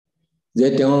যে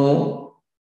তেওঁ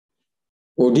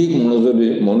অধিক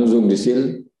মনোযোগ দিছিল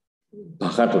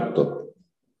ভাষাতত্ত্বৰ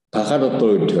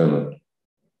অধ্যয়নত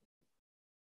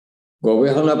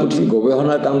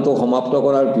গৱেষণাৰ কামটো সমাপ্ত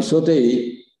কৰাৰ পিছতেই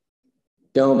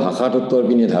তেওঁ ভাষাতত্ত্বৰ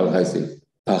পিনে ঢাল খাইছিল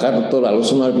ভাষাতত্ত্বৰ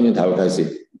আলোচনাৰ পিনে ঢাল খাইছিল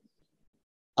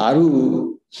আৰু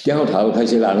তেওঁ ঢাল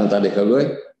খাইছিল আন এটা দেশলৈ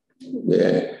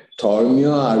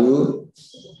ধৰ্মীয় আৰু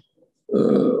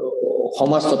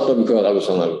সমাজতত্ত্ব বিষয়ক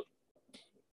আলোচনাৰ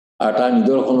আৰু তাৰ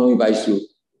নিদৰ্শন আমি পাইছোঁ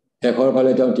শেষৰ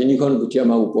ফালে তেওঁ 3খন পুথি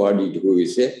আমাক উপহাৰ দি থৈ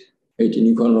গৈছে এই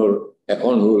 3খনৰ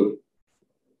এখন হ'ল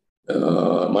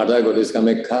মাদাৰ গডেছ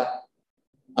কামাখ্যা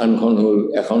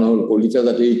এখন হ'ল কলিতা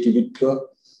জাতিৰ ইতিবৃত্ত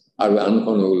আৰু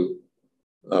আনখন হ'ল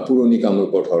পুৰণি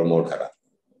কামৰূপৰ ধৰ্মৰ ধাৰা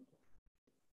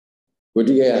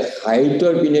গতিকে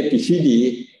সাহিত্যৰ পিনে পিছি দি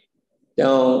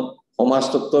তেওঁ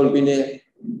সমাজতত্ত্বৰ পিনে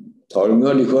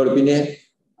ধৰ্মীয় দিশৰ পিনে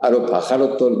আৰু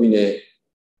ভাষাতত্ত্বৰ পিনে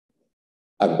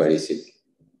আগবাঢ়িছিল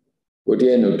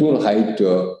গতিকে নতুন সাহিত্য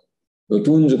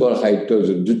নতুন যুগৰ সাহিত্য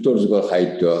যুদ্ধোত্তৰ যুগৰ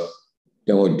সাহিত্য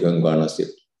তেওঁ অধ্যয়ন কৰা নাছিল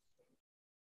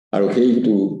আৰু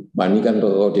সেইটো বাণীকান্ত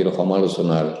কাকতিৰ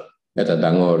সমালোচনাৰ এটা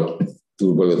ডাঙৰ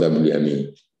দুৰ্বলতা বুলি আমি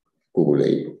ক'ব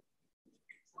লাগিব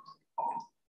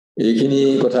এইখিনি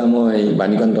কথা মই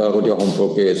বাণীকান্ত কাকতি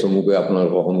সম্পৰ্কে চমুকৈ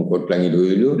আপোনালোকৰ সন্মুখত দাঙি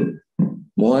ধৰিলোঁ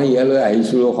মই ইয়ালৈ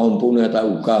আহিছোঁ সম্পূৰ্ণ এটা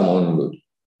উকা মন লৈ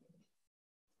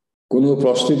কোনো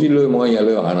প্ৰস্তুতি লৈ মই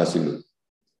ইয়ালৈ অহা নাছিলোঁ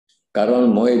কাৰণ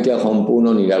মই এতিয়া সম্পূৰ্ণ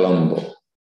নিৰালম্ব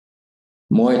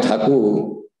মই থাকোঁ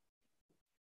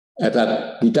এটা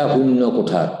কিতাপশূন্য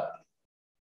কোঠাত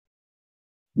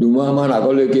দুমাহমান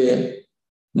আগলৈকে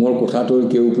মোৰ কোঠাটোৰ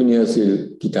কেউপিনে আছিল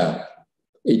কিতাপ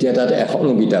এতিয়া তাত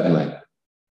এখনো কিতাপ নাই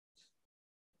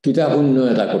কিতাপশূন্য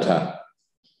এটা কোঠা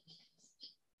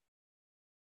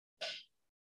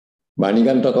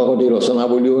বাণীকান্ত কাকতি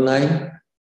ৰচনাৱলীও নাই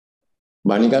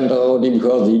বাণীকান্ত কাকতি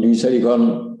বিষয়ক যি 2-4খন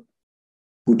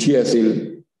পুথি আছিল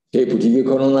সেই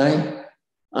পুথিকেইখনো নাই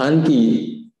আনকি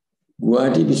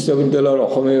গুৱাহাটী বিশ্ববিদ্যালয়ৰ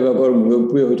অসমীয়া বিভাগৰ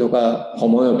মুৰব্বী হৈ থকা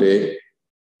সময়তে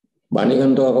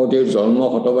বাণীকান্ত কাকতিৰ জন্ম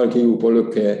শতবাৰ্ষিকী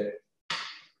উপলক্ষে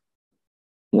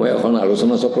মই এখন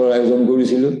আলোচনা চক্ৰৰ আয়োজন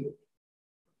কৰিছিলোঁ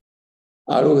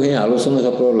আৰু সেই আলোচনা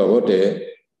চক্ৰৰ লগতে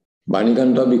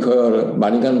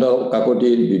বাণীকান্ত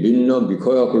কাকতিৰ বিভিন্ন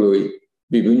বিষয়ক লৈ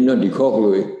বিভিন্ন দিশক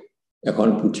লৈ এখন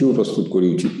পুথিও প্ৰস্তুত কৰি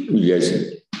উলিয়াইছিল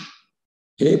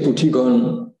সেই পুথিখন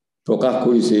প্ৰকাশ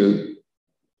কৰিছিল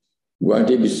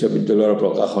গুৱাহাটী বিশ্ববিদ্যালয়ৰ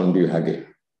প্ৰকাশন বিভাগে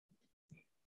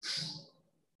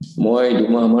মই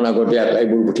দুমাহমান আগতে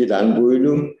আটাইবোৰ পুথি দান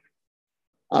কৰিলোঁ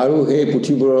আৰু সেই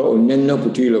পুথিবোৰৰ অন্যান্য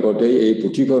পুথিৰ লগতে এই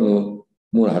পুথিখনো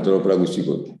মোৰ হাতৰ পৰা গুচি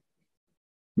গ'ল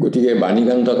গতিকে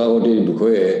বাণীকান্ত কাকতিৰ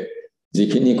বিষয়ে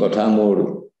যিখিনি কথা মোৰ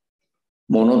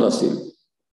মনত আছিল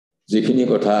যিখিনি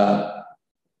কথা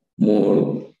মোৰ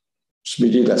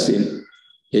স্মৃতিত আছিল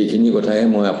সেইখিনি কথাহে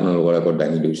মই আপোনালোকৰ আগত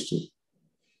দাঙি ধৰিছোঁ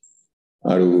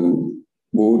আৰু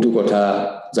বহুতো কথা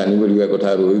জানিবলগীয়া কথা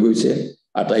ৰৈ গৈছে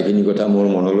আটাইখিনি কথা মোৰ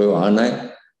মনলৈ অহা নাই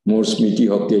মোৰ স্মৃতি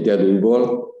শক্তি এতিয়া দুৰ্বল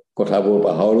কথাবোৰ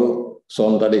পাহৰোঁ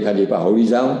চন্তা দেখা দি পাহৰি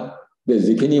যাওঁ যে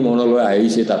যিখিনি মনলৈ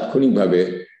আহিছে তাৎক্ষণিকভাৱে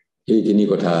সেইখিনি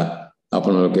কথা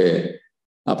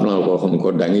আপোনালোকৰ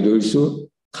সন্মুখত দাঙি ধৰিছোঁ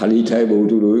খালী ঠাই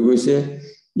বহুতো ৰৈ গৈছে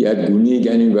ইয়াত গুণী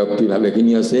জ্ঞানী ব্যক্তি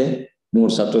ভালেখিনি আছে মোৰ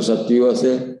ছাত্ৰ ছাত্ৰীও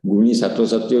আছে গুণী ছাত্ৰ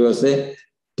ছাত্ৰীও আছে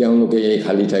তেওঁলোকে এই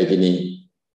খালী ঠাইখিনি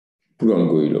পূৰণ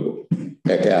কৰি ল'ব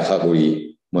একে আশা কৰি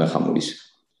মই সামৰিছোঁ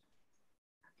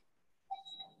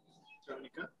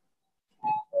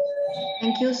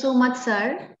Thank you so much, sir,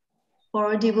 for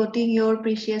devoting your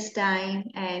precious time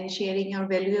and sharing your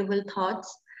valuable thoughts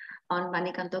on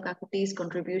Bani Kanta Kakati's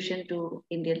contribution to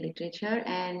Indian literature.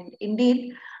 And indeed,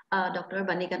 Dr.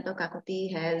 Bani Kanta Kakati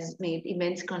has made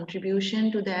immense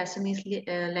contribution to the Assamese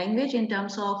language in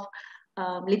terms of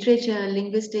literature,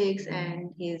 linguistics, and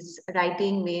his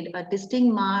writing made a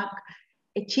distinct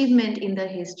achievement in the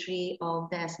history of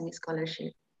the Assamese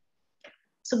scholarship.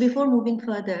 So before moving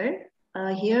further,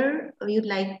 here we would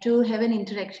like to have an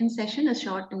interaction session, a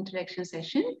short interaction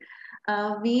session.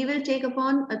 We will take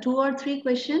upon 2 or 3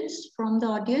 questions from the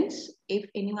audience. If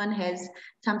anyone has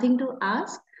something to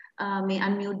ask, may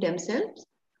unmute themselves.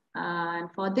 And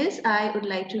for this, I would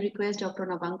like to request Dr.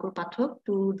 Nabankur Pathak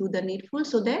to do the needful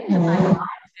so that the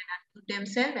participants can unmute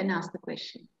themselves and ask the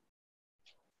question.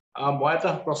 মই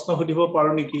এটা প্ৰশ্ন সুধিব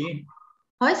পাৰো নেকি?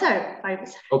 হয় sir, পাৰিব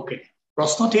sir. Okay,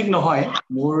 প্ৰশ্ন ঠিক নহয়,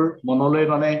 মোৰ মনলৈ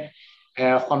মানে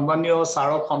সন্মানীয়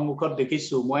ছাৰক সন্মুখত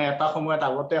দেখিছো মই এটা সময়ত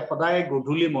আগতে সদায়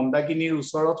গধূলি মন্দাকিনীৰ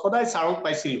ওচৰত সদায় ছাৰক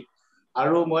পাইছিলো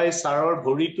আৰু মই ছাৰৰ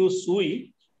ভৰিটো চুই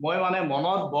মই মানে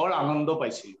মনত বৰ আনন্দ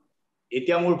পাইছিলো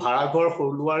এতিয়া মোৰ ভাড়াঘৰ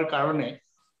সৰুৱাৰ কাৰণে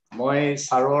মই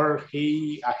ছাৰৰ সেই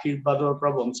আশীৰ্বাদৰ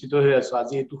পৰা বঞ্চিত হৈ আছো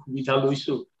আজি এটো সুবিধা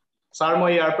লৈছো ছাৰ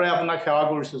মই ইয়াৰ পৰা আপোনাক সেৱা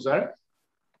কৰিছো ছাৰ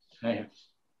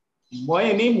মই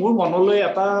এনে মোৰ মনলৈ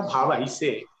এটা ভাৱ আহিছে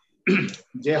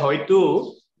যে হয়তো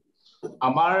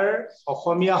আমাৰ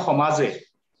অসমীয়া সমাজে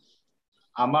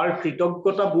আমাৰ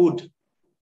কৃতজ্ঞতা বোধ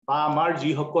বা আমাৰ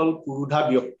যিসকল পুৰুধা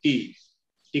ব্যক্তি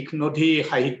তীক্ষ্ণধী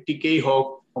সাহিত্যিকেই হওক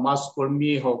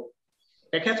সমাজকৰ্মী হওক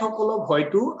তেখেতসকলক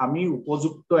হয়তো আমি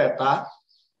উপযুক্ত এটা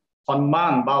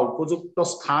সন্মান বা উপযুক্ত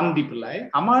স্থান দি পেলাই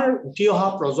আমাৰ উঠি অহা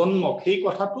প্ৰজন্মক সেই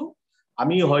কথাটো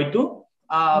আমি হয়তো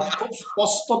খুব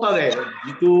স্পষ্টতাৰে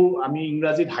যিটো আমি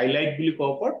ইংৰাজীত হাইলাইট বুলি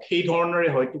ক'ব পাৰোঁ সেই ধৰণৰে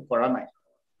হয়তো কৰা নাই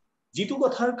যিটো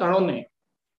কথাৰ কাৰণে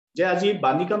যে আজি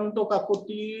বাণীকান্ত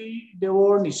কাকতি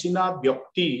দেৱৰ নিচিনা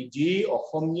ব্যক্তি যি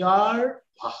অসমীয়াৰ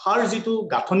ভাষাৰ যিটো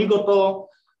গাঁথনিগত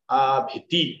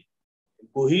ভেটি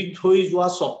গঢ়ি থৈ যোৱা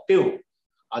স্বত্তেও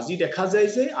আজি দেখা যায়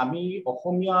যে আমি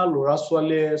অসমীয়া ল'ৰা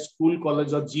ছোৱালীয়ে স্কুল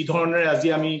কলেজত যি ধৰণেৰে আজি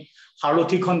আমি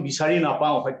সাৰথিখন বিচাৰি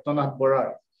নাপাওঁ সত্যনাথ বৰাৰ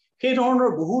সেই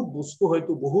ধৰণৰ বহুত বস্তু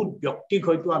হয়তো বহুত ব্যক্তিক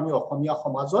হয়তো আমি অসমীয়া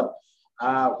সমাজত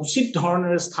উচিত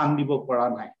ধৰণেৰে স্থান দিব পৰা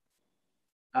নাই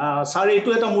স্যাৰ এইটো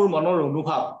এটা মোৰ মনৰ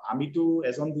অনুভৱ আমিতো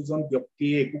এজন দুজন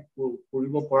ব্যক্তিয়ে একো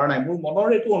কৰিব পৰা নাই মোৰ মনৰ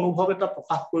এইটো অনুভৱ এটা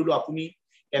প্ৰকাশ কৰিলো আপুনি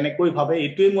কেনেকৈ ভাবে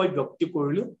এইটোৱে মই ব্যক্তি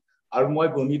কৰিলো আৰু মই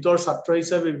গণিতৰ ছাত্ৰ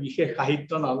হিচাপে বিশেষ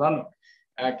সাহিত্য নাজানো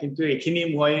কিন্তু এখিনি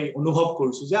মই অনুভৱ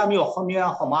কৰিছো যে আমি অসমীয়া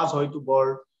সমাজ হয়তো বৰ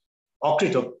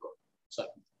অকৃতজ্ঞ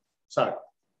স্যাৰ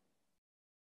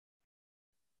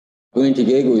আপুনি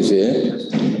ঠিকেই কৈছে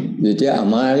যেতিয়া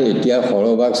আমাৰ এতিয়া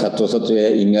সৰহভাগ ছাত্ৰ ছাত্ৰীয়ে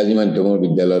ইংৰাজী মাধ্যমৰ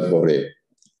বিদ্যালয়ত পঢ়ে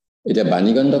এতিয়া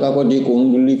বাণীকান্ত কাকতি কোন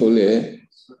বুলি ক'লে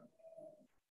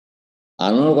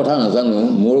আনৰ কথা নাজানো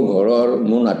মোৰ ঘৰৰ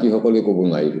মোৰ নাতিসকলে ক'ব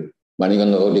নোৱাৰিব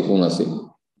বাণীকান্ত কাকতি কোন আছিল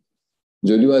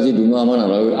যদিও আজি দুমাহমান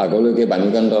আগলৈকে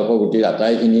বাণীকান্ত কাকতিৰ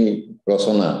আটাইখিনি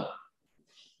ৰচনা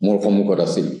মোৰ সন্মুখত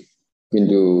আছিল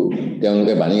কিন্তু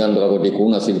তেওঁলোকে বাণীকান্ত কাকতি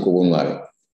কোন আছিল ক'ব নোৱাৰে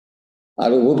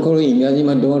আৰু বহুত সৰু ইংৰাজী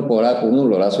মাধ্যমত পঢ়া কোনো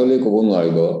ল'ৰা ছোৱালীয়ে ক'ব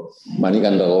নোৱাৰিব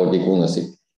বাণীকান্ত কাকতি কোন আছিল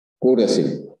ক'ত আছিল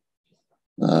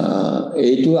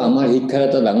এইটো আমাৰ শিক্ষাৰ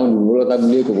এটা ডাঙৰ দুৰ্বলতা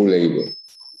বুলিয়ে ক'ব লাগিব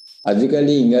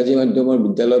আজিকালি ইংৰাজী মাধ্যমৰ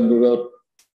বিদ্যালয়বোৰত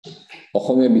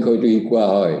অসমীয়া বিষয়টো শিকোৱা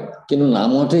হয় কিন্তু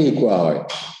নামতে শিকোৱা হয়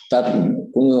তাত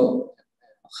কোনো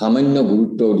সামান্য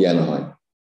গুৰুত্ব দিয়া নহয়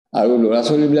আৰু ল'ৰা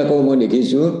ছোৱালীবিলাকক মই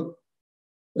দেখিছোঁ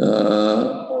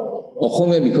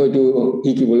অসমীয়া বিষয়টো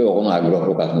শিকিবলৈ অকণো আগ্ৰহ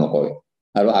প্ৰকাশ নকৰে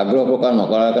আৰু আগ্ৰহ প্ৰকাশ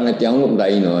নকৰাৰ কাৰণে তেওঁলোক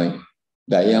দায়ী নহয়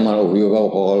দায়ী আমাৰ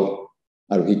অভিভাৱকসকল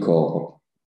আৰু শিক্ষকসকল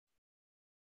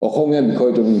অসমীয়া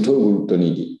বিষয়টো মুঠেও গুৰুত্ব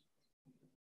নিদিয়ে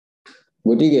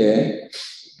গতিকে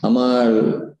আমাৰ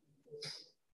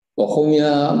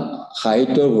অসমীয়া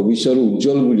সাহিত্যৰ ভৱিষ্যত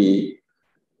উজ্জ্বল বুলি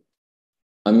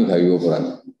আমি ভাবিব পৰা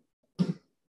নাই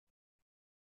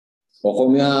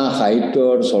অসমীয়া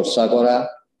সাহিত্যৰ চৰ্চা কৰা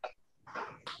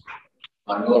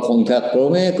মানুহৰ সংখ্যা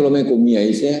ক্ৰমে ক্ৰমে কমি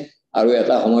আহিছে আৰু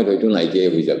এটা সময়ত হয়তো নাইকিয়াই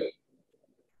হৈ যাব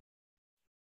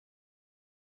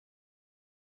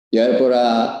ইয়াৰ পৰা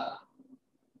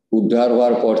উদ্ধাৰ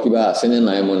হোৱাৰ পথ কিবা আছেনে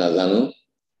নাই মই নাজানো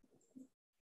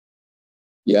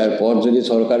ইয়াৰ পথ যদি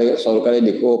চৰকাৰে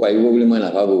দেখুৱাব পাৰিব বুলি মই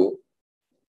নাভাবোঁ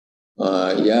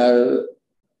ইয়াৰ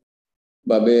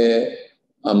বাবে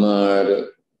আমাৰ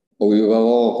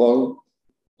অভিভাৱকসকল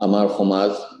আমাৰ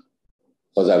সমাজ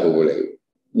সজাগ হ'ব লাগিব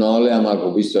নহ'লে আমাৰ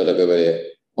ভৱিষ্যত একেবাৰে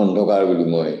অন্ধকাৰ বুলি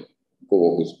মই ক'ব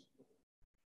খুজিছোঁ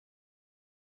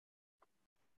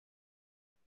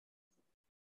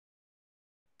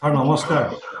ছাৰ নমস্কাৰ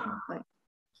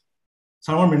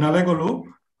ছাৰ মই মৃণালে ক'লো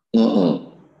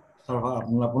ছাৰ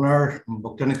আপোনাৰ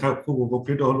বক্তৃতা নিশাৰ খুব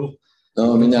উপকৃত হ'লো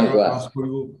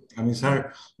আমি ছাৰ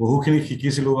বহুখিনি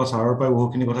শিকিছিলোঁ বা ছাৰৰ পৰাই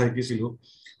বহুখিনি কথা শিকিছিলোঁ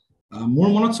মোৰ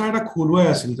মনত ছাৰ এটা খুলুৱাই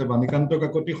আছিল যে বাণীকান্ত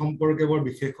কাকতি সম্পৰ্কে বৰ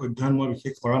বিশেষ অধ্যয়ন মই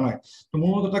বিশেষ কৰা নাই তো মোৰ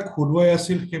মনত এটা খুলুৱাই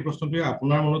আছিল সেই প্ৰশ্নটোৱে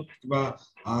আপোনাৰ মনত কিবা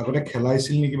আগতে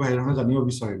খেলাইছিল নেকি বা সেইধৰণে জানিব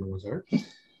বিচাৰিলোঁ ছাৰ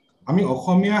আমি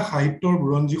অসমীয়া সাহিত্যৰ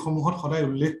বুৰঞ্জীসমূহত সদায়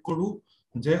উল্লেখ কৰোঁ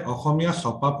যে অসমীয়া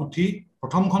ছপাপুথি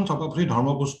প্ৰথমখন ছপাপুথি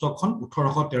ধৰ্মপুস্তকখন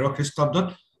 1813 খ্ৰীষ্টাব্দত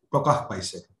প্ৰকাশ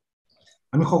পাইছে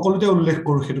আমি সকলোতে উল্লেখ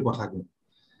কৰোঁ সেইটো কথাকে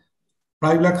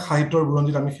প্ৰায়বিলাক সাহিত্যৰ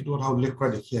বুৰঞ্জীত আমি সেইটো কথা উল্লেখ কৰা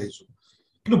দেখি আহিছোঁ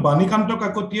কিন্তু বাণীকান্ত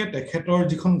কাকতিয়ে তেখেতৰ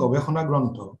যিখন গৱেষণা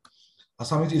গ্ৰন্থ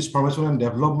আছামিজ ইনফৰমেশ্যন এণ্ড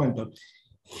ডেভেলপমেণ্টত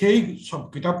সেই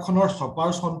কিতাপখনৰ ছপাৰ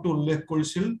চনটো উল্লেখ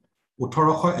কৰিছিল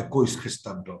 1821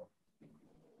 খ্ৰীষ্টাব্দ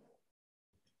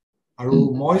আৰু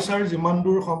মই ছাৰ যিমান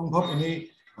দূৰ সম্ভৱ এনেই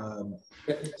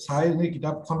চাই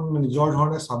কিতাপখন নিজৰ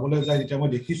ধৰণে চাবলৈ যায় যেতিয়া মই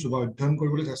দেখিছোঁ বা অধ্যয়ন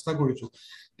কৰিবলৈ চেষ্টা কৰিছোঁ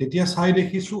তেতিয়া চাই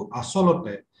দেখিছোঁ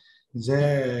আচলতে যে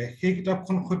সেই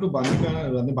কিতাপখন হয়তো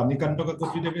বাণীকান্ত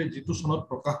কাকতিদেৱে যিটো চনত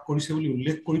প্ৰকাশ কৰিছে বুলি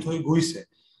উল্লেখ কৰি থৈ গৈছে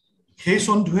সেই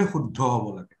চনটোহে শুদ্ধ হ'ব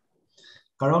লাগে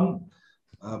কাৰণ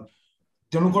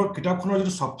তেওঁলোকৰ কিতাপখনৰ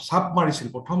যিটো ছাপ মাৰিছিল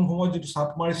প্ৰথম সময়ত যিটো ছাপ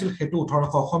মাৰিছিল সেইটো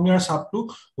 1800 অসমীয়াৰ ছাপটো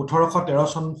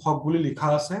 1813 চন হওক বুলি লিখা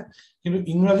আছে কিন্তু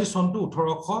ইংৰাজী চনটো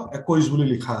 1821 বুলি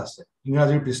লিখা আছে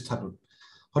ইংৰাজীৰ পৃষ্ঠাটোত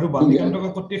হয়তো বাণীকান্ত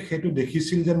কাকতিয়ে সেইটো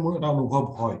দেখিছিল যেন মোৰ এটা অনুভৱ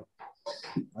হয়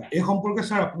এই সম্পৰ্কে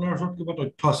ছাৰ আপোনাৰ ওচৰত কিবা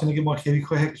তথ্য আছে নেকি মই সেই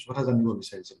বিষয়ে কিছু কথা জানিব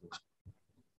বিচাৰিছিলোঁ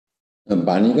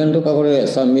বাণীকান্ত কাকতিৰ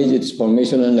Assamese it's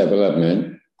formation and development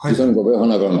যিখন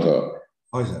গৱেষণা গ্ৰন্থ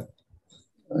হয় স্যাৰ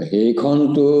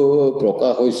সেইখনটো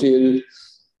প্ৰকাশ হৈছিল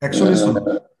 41 চনত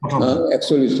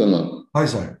 41 চনত হয়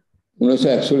স্যাৰ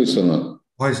 1941 চনত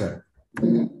হয় স্যাৰ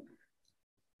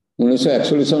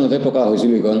 1941 চনতে প্ৰকাশ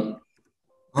হৈছিল এইখন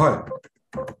হয়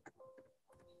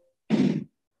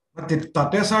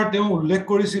তাতে স্যাৰ তেওঁ উল্লেখ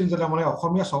কৰিছিল যে মানে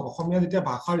অসমীয়া যেতিয়া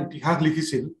ভাষাৰ ইতিহাস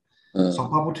লিখিছিল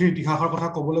সভাপুথিৰ ইতিহাসৰ কথা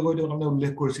ক'বলৈ গৈ তেওঁ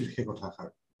উল্লেখ কৰিছিল সেই কথা স্যাৰ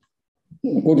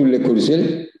ক'ত উল্লেখ কৰিছিল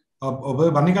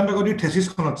বাণী কান্ত কাকতিৰ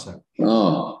থেচিছখনত স্যাৰ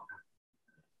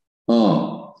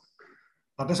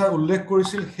তাতে স্যাৰ উল্লেখ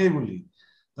কৰিছিল সেই বুলি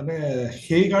মানে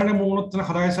সেই কাৰণে মোৰ মনত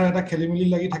সদায় স্যাৰ এটা খেলিমেলি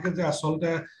লাগি থাকে যে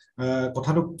আচলতে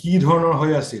কথাটো কি ধৰণৰ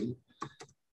হৈ আছিল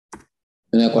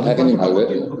কথাখিনি ভাল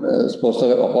স্পষ্ট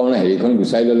অকণমান হেৰিখন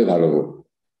গুচাই ল'লে ভাল হ'ব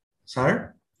স্যাৰ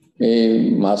এই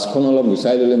মাছখন অলপ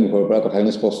গুচাই ল'লে মুখৰ পৰা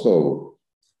কথাখিনি স্পষ্ট হ'ব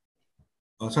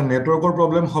স্যাৰ নেটৱৰ্কৰ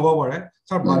প্ৰব্লেম হ'ব পাৰে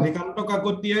স্যাৰ বাণী কান্ত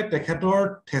কাকতিয়ে তেখেতৰ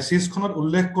থেচিছখনত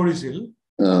উল্লেখ কৰিছিল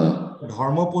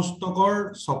ধৰ্ম পুস্তকৰ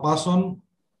ছপাচন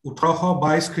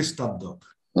 1822 খ্ৰীষ্টাব্দ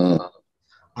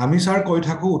আমি স্যাৰ কৈ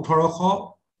থাকো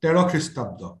 1813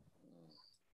 খ্ৰীষ্টাব্দ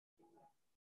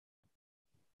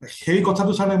সেই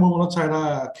কথাটো স্যাৰ মোৰ মনত স্যাৰ এটা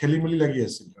খেলিমেলি লাগি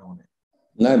আছিল মানে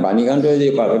নাই বাণী কান্তই যে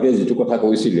কাকতিয়ে যেটো কথা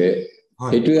কৈছিলে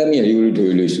সেইটো আমি হেৰি কৰি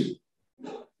ধৰি লৈছো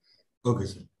ওকে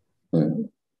স্যাৰ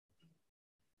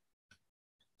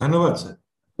ধন্যবাদ স্যাৰ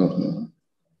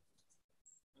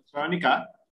সৰনিকা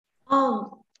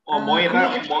মই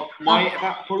এটা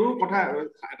সৰু কথা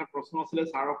এটা প্ৰশ্ন আছিল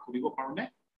স্যাৰক সুধিব পাৰোনে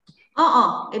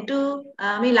এটো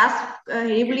আমি লাষ্ট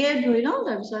হেৰি বুলিয়ে ধৰি লওঁ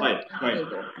তাৰপিছত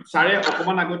স্যাৰে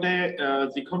অকমান আগতে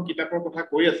যিখন কিতাপৰ কথা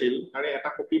কৈ আছিল তাৰে এটা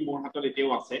কপি মোৰ হাতত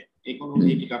এতিয়াও আছে এইখন হ'ল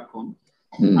এই কিতাপখন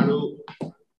আৰু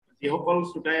যিসকল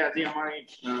শ্ৰোতাই আজি আমাৰ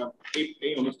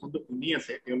এই অনুষ্ঠানটো শুনি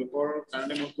আছে তেওঁলোকৰ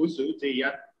কাৰণে মই কৈছো যে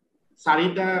ইয়াত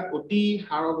 4টা অতি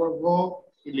সাৰগৰ্ভ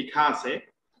লিখা আছে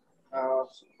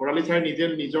ভৰালী ছাৰে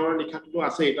নিজৰ লিখাটো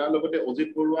আছে তাৰ লগতে অজিত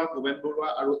বৰুৱা ভুৱেন বৰুৱা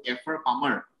আৰু এফআৰ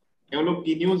পামাৰ তেওঁলোক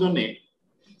তিনিওজনে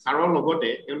ছাৰৰ লগতে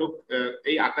তেওঁলোক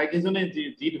এই আটাইকেইজনে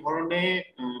যি ধৰণে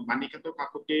বাণী কান্ত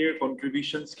কাকতিৰ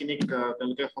কন্ট্ৰিবিউশনছখিনিক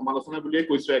তেওঁলোকে সমালোচনা বুলিয়ে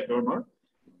কৈছো এক ধৰণৰ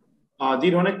যি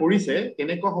ধৰণে কৰিছে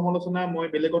তেনেকুৱা সমালোচনা মই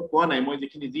বেলেগত পোৱা নাই মই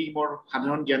যিখিনি মোৰ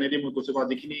সাধাৰণ জ্ঞানেদি মই কৈছো বা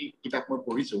যিখিনি কিতাপ মই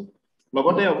পঢ়িছো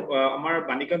লগতে আমাৰ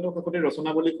বাণী কান্ত কাকতিৰ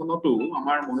ৰচনাৱলীখনতো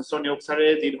আমাৰ মহেশ্বৰ নেওগ ছাৰে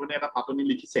যি ধৰণে এটা পাতনি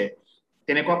লিখিছে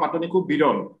তেনেকুৱা পাতনি খুব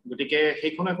বিৰল গতিকে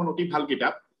সেইখন এখন অতি ভাল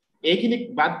কিতাপ এইখিনিক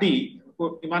বাদ দি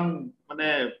ইমান মানে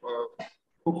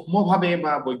সূক্ষ্মভাৱে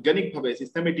বা বৈজ্ঞানিকভাৱে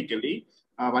সিস্টেমেটিক্যালি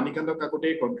বাণী কান্ত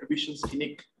কাকতিৰ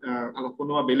কন্ট্ৰিবিউশনছখিনিক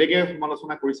কোনোবা বেলেগে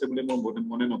সমালোচনা কৰিছে বুলি মই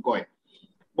মনে নকয়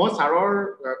মই ছাৰৰ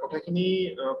কথাখিনি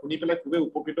শুনি পেলাই খুবেই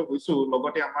উপকৃত হৈছো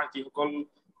লগতে আমাৰ যিসকল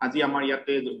আজি আমাৰ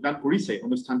ইয়াতে যোগদান কৰিছে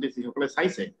অনুষ্ঠানটি যিসকলে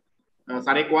চাইছে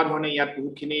ছাৰে কোৱা ধৰণে ইয়াত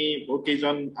বহুত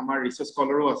কেইজন আমাৰ ৰিচাৰ্চ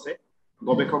স্কলাৰো আছে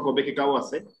গৱেষক গৱেষিকাও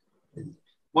আছে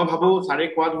মই ভাবো ছাৰে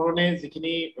কোৱা ধৰণে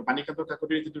যিখিনি বাণী কান্ত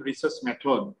কাকতিৰ যিটো ৰিচাৰ্চ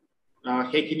মেথড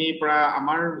সেইখিনিৰ পৰা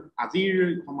আমাৰ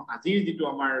আজিৰ যিটো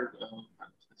আমাৰ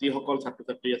যিসকল ছাত্ৰ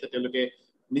ছাত্ৰী আছে তেওঁলোকে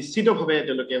নিশ্চিতভাৱে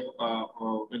তেওঁলোকে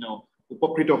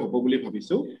উপকৃত হ'ব বুলি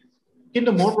ভাবিছো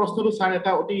কিন্তু মোৰ প্ৰশ্নটো ছাৰ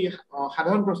এটা অতি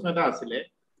সাধাৰণ প্ৰশ্ন এটা আছিলে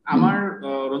আমাৰ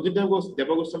ৰঞ্জিত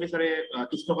দেৱগোস্বামী ছাৰে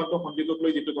কৃষ্ণকান্ত সন্দিকক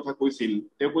লৈ যিটো কথা কৈছিল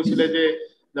তেওঁ কৈছিলে যে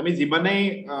আমি যিমানেই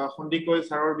সন্দিকৈ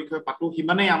ছাৰৰ বিষয়ে পাতো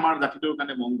সিমানেই আমাৰ জাতিটোৰ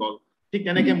কাৰণে মংগল ঠিক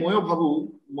তেনেকে ময়ো ভাবো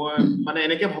মই মানে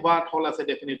এনেকে ভবা থল আছে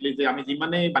ডেফিনেটলি যে আমি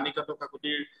যিমানেই বাণী কান্ত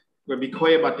কাকতিৰ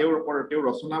বিষয়ে বা তেওঁৰ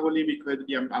ৰচনাৱলীৰ বিষয়ে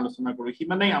যদি আমি আলোচনা কৰো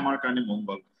সিমানেই আমাৰ কাৰণে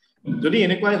মংগল যদি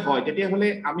এনেকুৱাই হয় তেতিয়াহ'লে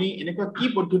আমি এনেকুৱা কি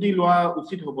পদ্ধতি লোৱা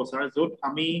উচিত হ'ব ছাৰ য'ত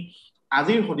আমি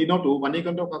আজিৰ দিনতো বাণী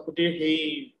কান্ত কাকতিৰ সেই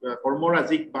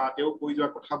কৰ্মৰাজিক বা তেওঁ কৈ যোৱা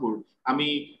কথাবোৰ আমি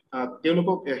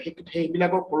তেওঁলোকক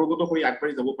সেইবিলাকক পৰগত কৰি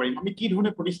আগবাঢ়ি যাব পাৰিম আমি কি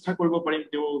ধৰণে প্ৰতিষ্ঠা কৰিব পাৰিম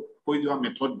তেওঁ কৈ যোৱা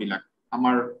মেথড বিলাক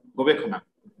আমাৰ গৱেষণাত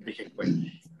বিশেষকৈ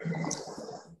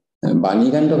বাণী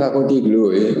কান্ত কাকতিক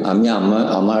লৈ আমি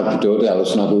আমাৰ ভিতৰতে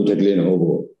আলোচনা কৰি থাকিলে নহ'ব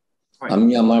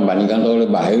আমি আমাৰ বাণী কান্তক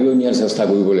বাহিৰলৈ নিয়াৰ চেষ্টা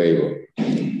কৰিব লাগিব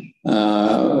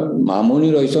মামণি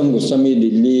ৰয়চম গোস্বামী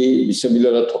দিল্লী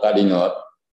বিশ্ববিদ্যালয়ত থকা দিনত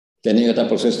তেনে এটা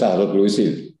প্ৰচেষ্টা হাতত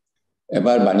লৈছিল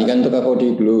এবাৰ বাণী কান্ত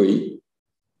কাকতিক লৈ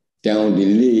তেওঁ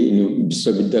দিল্লী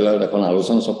বিশ্ববিদ্যালয়ত এখন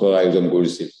আলোচনা চক্ৰৰ আয়োজন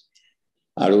কৰিছিল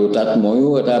আৰু তাত ময়ো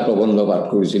এটা প্ৰবন্ধ পাঠ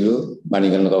কৰিছিলোঁ বাণী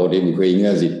কান্ত কাকতিৰ বিষয়ে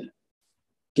ইংৰাজীত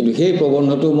কিন্তু সেই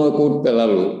প্ৰবন্ধটো মই ক'ত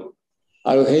পেলালো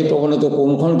আৰু সেই প্ৰবন্ধটো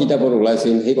কোনখন কিতাপত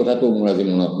ওলাইছিল সেই কথাটো মোৰ আজি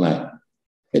মনত নাই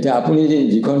এতিয়া আপুনি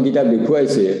যিখন কিতাপ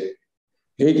দেখুৱাইছে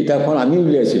সেই কিতাপখন আমি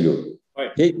উলিয়াইছিলোঁ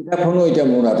সেই কিতাপখনো এতিয়া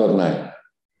মোৰ হাতত নাই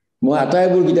মই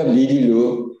আটাইবোৰ কিতাপ দি দিলোঁ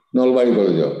নলবাৰী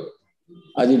কলেজত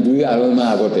আজি 2-2.5 মাহ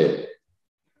আগতে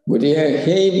গতিকে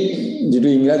সেই যিটো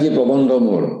ইংৰাজী প্ৰবন্ধ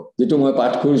মোৰ যিটো মই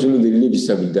পাঠ কৰিছিলোঁ দিল্লী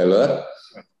বিশ্ববিদ্যালয়ত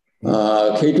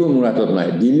সেইটো মোৰ হাতত নাই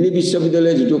দিল্লী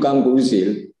বিশ্ববিদ্যালয়ে যেটো কাম কৰিছিল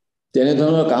তেনে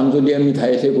ধৰণৰ কাম যদি আমি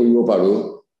ঠাইতে কৰিব পাৰো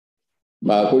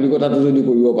বা কলিকতাটো যদি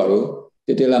কৰিব পাৰো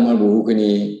তেতিয়ালে আমাৰ বহুখিনি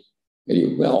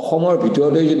অসমৰ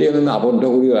ভিতৰতে যদি আমি আবদ্ধ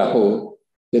কৰি ৰাখো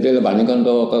তেতিয়ালে বাণী কান্ত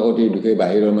কাকতিৰ বিষয়ে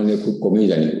বাহিৰৰ মানে খুব কমেই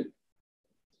জানিব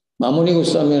মামনি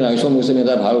গোস্বামী ৰাইচম গোস্বামী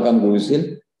এটা ভাল কাম কৰিছিল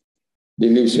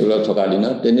দিল্লী বিশ্ববিদ্যালয়ত থকা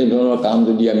দিনত তেনে ধৰণৰ কাম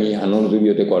যদি আমি আনৰ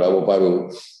জৰিয়তে কৰাব পাৰো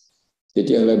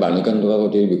তেতিয়াহ'লে বাণী কান্ত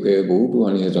কাকতিৰ বিষয়ে বহুতো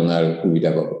মানুহে জনাৰ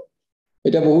সুবিধা পাব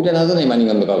এটা বহুতে নাজানে বাণী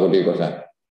কান্ত কাকতিৰ কথা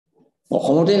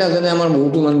অসমতেই নাজানে আমাৰ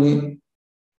বহুতো মানুহে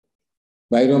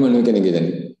বাহিৰৰ মানুহে কেনেকৈ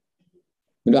জানিব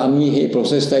কিন্তু আমি সেই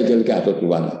প্ৰচেষ্টা এতিয়ালৈকে হাতত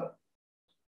লোৱা নাই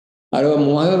আৰু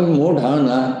মোৰ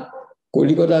ধাৰণা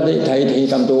কলিকতাত এই ঠাইত সেই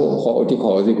কামটো অতি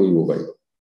সহজে কৰিব পাৰি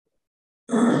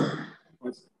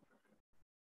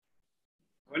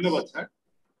ধন্যবাদ স্যাৰ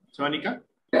সোনিকা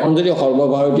এখন যদি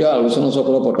সৰ্বভাৰতীয় আলোচনা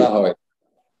চক্ৰ পতা হয়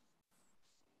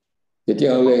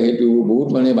তেতিয়াহ'লে সেইটো বহুত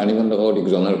মানে বাণী কান্ত কাকতিক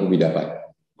জনাৰ সুবিধা পায়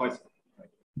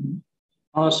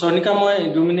হয় সোনিকা মই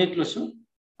 2 মিনিট লৈছো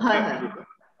হয়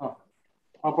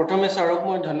প্ৰথমে স্যাৰক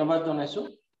মই ধন্যবাদ জনাইছো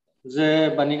যে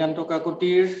বাণী কান্ত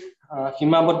কাকতিৰ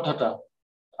সীমাবদ্ধতা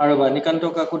আৰু বাণী কান্ত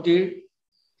কাকতিৰ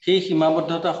সেই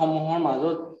সীমাবদ্ধতা সমূহৰ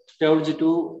মাজত তেওঁৰ যেটো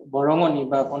বৰঙনি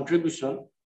বা কন্ট্ৰিবিউশন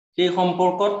সেই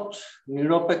সম্পৰ্কত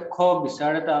নিৰপেক্ষ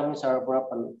বিচাৰ এটা আমি স্যাৰৰ পৰা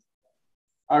পালো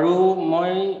আৰু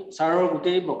মই স্যাৰৰ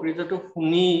গোটেই বক্তৃতাটো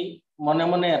শুনি মনে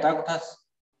মনে এটা কথা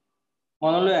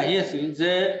মনলৈ আহি আছিল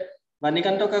যে বাণী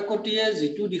কান্ত কাকতিয়ে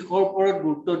যেটো দিশৰ ওপৰত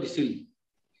গুৰুত্ব দিছিল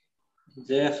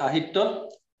যে সাহিত্যত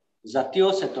জাতীয়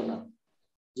চেতনা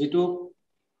যেটো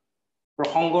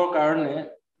প্ৰসংগৰ কাৰণে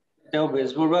তেওঁ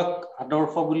বেজবৰুৱাক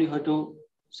আদৰ্শ বুলি হয়তো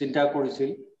চিন্তা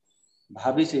কৰিছিল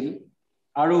ভাবিছিল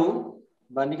আৰু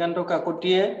বাণী কান্ত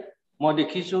কাকতিয়ে মই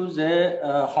দেখিছো যে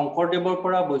শংকৰদেৱৰ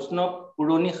পৰা বৈষ্ণৱ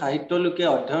পুৰণি সাহিত্যলৈকে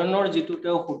অধ্যয়নৰ যেটো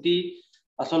তেওঁ সুতি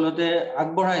আসলতে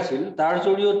আগবঢ়াইছিল তাৰ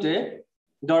জৰিয়তে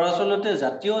দৰাচলতে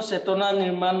জাতীয় চেতনা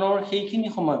নিৰ্মাণৰ সেইখিনি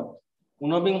সময়ত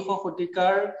 19বিংশ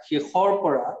শতিকাৰ শেষৰ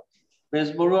পৰা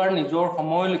বেজবৰুৱাৰ নিজৰ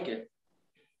সময়লৈকে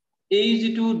এই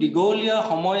যেটো দিগলীয়া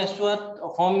সময়ছোৱাত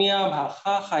অসমীয়া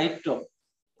ভাষা সাহিত্য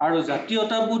আৰু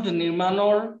জাতীয়তাবোধ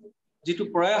নিৰ্মাণৰ যেটো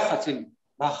প্ৰয়াস আছিল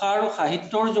ভাষা আৰু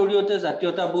সাহিত্যৰ জৰিয়তে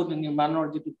জাতীয়তাবোধ নিৰ্মাণৰ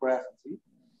যেটো প্ৰয়াস আছিল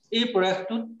এই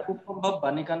প্ৰয়াসটোত খুব সম্ভৱ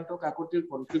বাণী কান্ত কাকতিৰ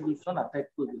কন্ট্ৰিবিউশন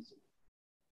আটাইতকৈ বেছি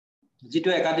যেটো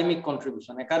একাডেমিক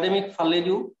কন্ট্ৰিবিউশন একাডেমিক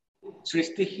ফালেদিও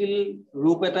সৃষ্টিশীল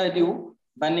ৰূপ এটা দিও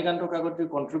বাণী কান্ত কাকতিৰ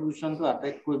কন্ট্ৰিবিউশনটো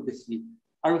আটাইতকৈ বেছি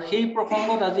আৰু সেই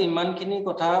প্ৰসংগত আজি ইমানখিনি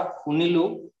কথা শুনিলো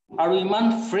আৰু ইমান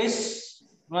ফ্ৰেছ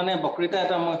মানে বক্তৃতা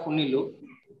এটা মই শুনিলো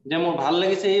যে মোৰ ভাল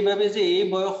লাগিছে এইভাবে যে এই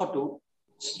বয়সটো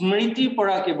স্মৃতিৰ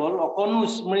পৰা কেৱল অকনো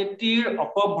স্মৃতিৰ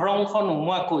অপভ্ৰংশ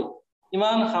নোহোৱাকৈ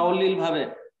ইমান সাৱলীল ভাবে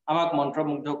আমাক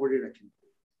মন্ত্ৰমুগ্ধ কৰি ৰাখিল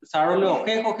স্যাৰলৈ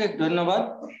অশেষ ধন্যবাদ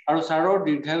আৰু স্যাৰৰ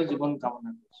দীৰ্ঘায়ু জীৱন কামনা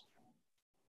কৰিছো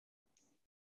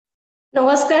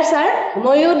নমস্কাৰ স্যাৰ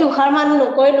ময়ো দুখাৰমান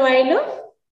নকৈ নোৱাৰিলো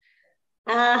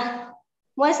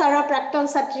মই স্যাৰৰ প্ৰাক্তন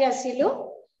ছাত্ৰী আছিলো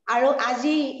আৰু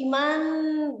আজি ইমান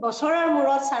বছৰৰ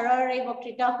মূৰত স্যাৰৰ এই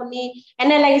বক্তৃতা শুনি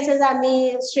এনে লাগিছে যে আমি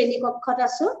শ্ৰেণী কক্ষত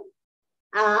আছো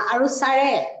আৰু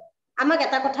স্যাৰে আমাক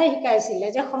এটা কথা শিকাইছিলে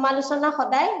যে সমালোচনা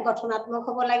সদায় গঠনাত্মক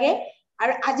হ'ব লাগে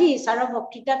আৰু আজি স্যাৰৰ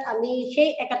বক্তৃতাত আমি সেই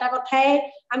একটা কথাই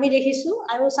আমি দেখিছো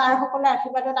আৰু স্যাৰ সকলৰ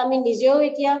আশীৰ্বাদত আমি নিজেও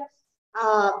এতিয়া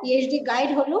PhD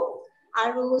গাইড হলো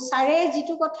আৰু স্যাৰে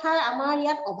যেটো কথা আমাৰ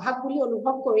ইয়াত অভাৱ বুলি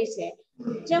অনুভৱ কৰিছে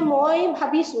যে মই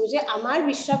ভাবিছো যে আমাৰ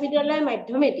বিশ্ববিদ্যালয়ৰ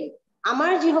মাধ্যমেদি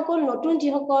আমাৰ যিসকল নতুন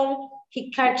যিসকল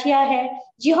শিক্ষাৰ্থী আহে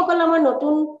যিসকল আমাৰ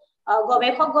নতুন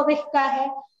গৱেষক গৱেষিকা আহে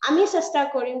আমি চেষ্টা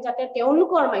কৰিম যাতে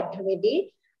তেওঁলোকৰ মাধ্যমেদি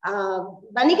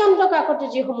বাণী কান্ত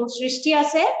কাকতিৰ যিসমূহ সৃষ্টি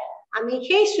আছে আমি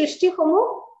সেই সৃষ্টিসমূহ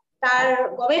তাৰ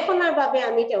গৱেষণাৰ বাবে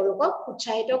আমি তেওঁলোকক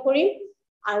উৎসাহিত কৰিম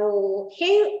আৰু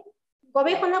সেই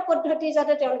গৱেষণা পদ্ধতি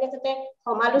যাতে তেওঁলোকে যাতে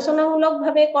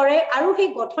সমালোচনামূলকভাৱে কৰে আৰু সেই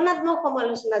গঠনাত্মক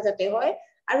সমালোচনা যাতে হয়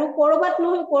আৰু কৰবাত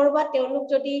নহয় কৰবাত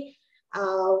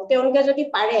তেওঁলোকে যদি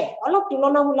পাৰে অলপ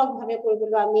তুলনামূলকভাৱে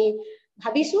কৰিবলৈ আমি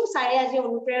ভাবিছো স্যাৰে আজি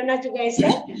অনুপ্ৰেৰণা যোগাইছে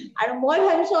আৰু মই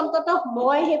ভাবিছো অন্ততঃ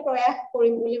মই সেই প্ৰয়াস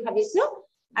কৰিম বুলি ভাবিছো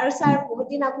আৰু স্যাৰ বহুত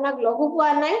দিন আপোনাক লগো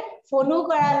পোৱা নাই ফোনো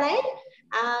কৰা নাই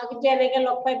কিন্তু এনেকে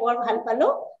লগ পাই বৰ ভাল পালো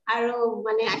আৰু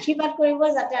মানে আশীৰ্বাদ কৰিব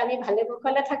যাতে আমি ভালে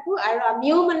কুশলে থাকো আৰু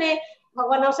আমিও মানে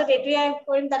ভগৱানৰ ওচৰত এটোৱে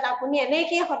কৰিম যাতে আপুনি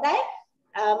এনেকে সদায়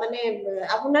মানে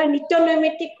আপোনাৰ নিত্য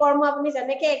নৈমিত্তিক কৰ্ম আপুনি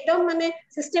যেনেকে একদম মানে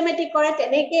সিস্টেমেটিক কৰে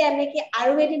তেনেকে এনেকে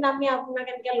আৰু এদিন আমি আপোনাক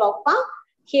এনেকে লগ পাওঁ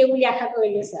সেই বুলি আশা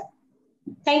কৰিলো sir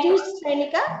thank U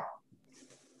শ্ৰেণিকা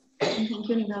thank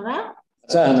U নিভাবা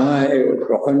আচ্ছা নহয়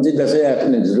প্ৰসঞ্জিত আছে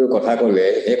আপুনি যিটো কথা ক'লে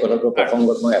এই কথাটো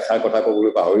প্ৰসংগত মই এষাৰ কথা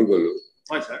ক'বলৈ পাহৰি গলো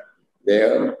হয় স্যাৰ যে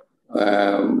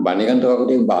বাণী কান্ত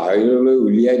কাকতিক বাহিৰলৈ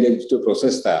উলিয়াই দিয়া যিটো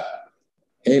প্ৰচেষ্টা,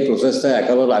 সেই প্ৰচেষ্টা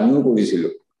একেলত আমিও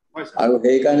কৰিছিলোঁ। আৰু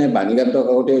সেইকাৰণে বাণী কান্ত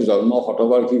কাকতিৰ জন্ম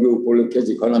শতবাৰ্ষিকী উপলক্ষে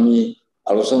যিখন আমি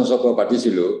আলোচনা চক্ৰ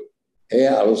পাতিছিলোঁ, সেই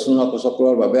আলোচনা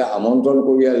চক্ৰৰ বাবে আমন্ত্ৰণ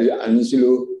কৰি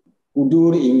আনিছিলোঁ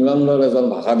সুদূৰ ইংলেণ্ডৰ এজন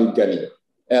ভাষা বিজ্ঞানী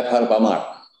F.R. পামাৰ।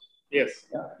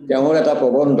 তেওঁৰ এটা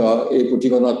প্ৰবন্ধ এই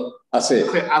পুথিখনত আছে।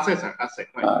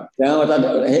 তেওঁ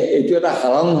এইটো এটা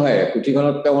সাৰাংশ হয়,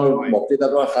 পুথিখনত তেওঁৰ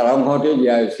বক্তৃতাটোৰ সাৰাংশতে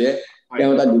দিয়া হৈছে।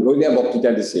 তেওঁ এটা দীঘলীয়া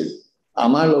বক্তৃতা দিছিল।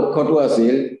 আমাৰ লক্ষ্যটো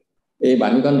আছিল এই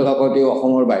বাণী কান্ত কাকতি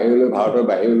অসমৰ বাহিৰলৈ, ভাৰতৰ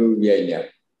বাহিৰলৈ উলিয়াই নিয়া।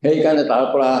 সেইকাৰণে তাৰ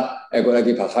পৰা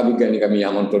এগৰাকী ভাষা বিজ্ঞানীক আমি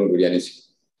আমন্ত্ৰণ কৰি আনিছিলোঁ।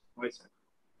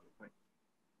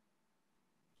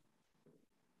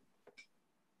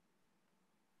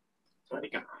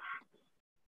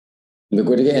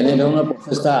 গতিকে এনেধৰণৰ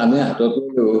প্ৰচেষ্টা আমি হাতত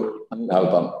লৈও আমি ভাল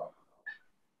পাম।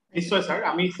 নিশ্চয় ছাৰ,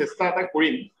 আমি চেষ্টা এটা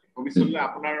কৰিম ভৱিষ্যতলৈ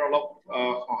আপোনাৰ অলপ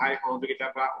সহায় সহযোগিতা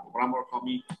বা পৰামৰ্শ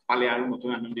আমি পালে আৰু নতুন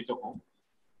আনন্দিত হওঁ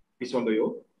পিছলৈও।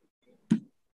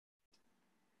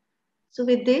 So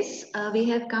with this, we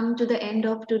have come to the end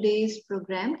of today's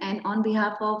program, and on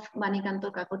behalf of Bani Kanta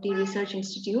Kakati Research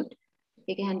Institute,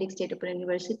 KKHSOU State Open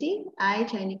University, I,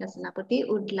 Chainika Senapati,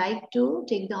 would like to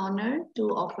take the honor to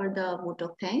offer the vote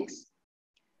of thanks.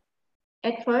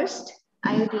 At first,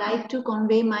 I would like to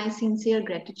convey my sincere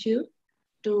gratitude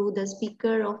to the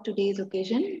speaker of today's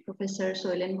occasion, Professor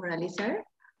Sailan Bharali sir,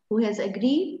 who has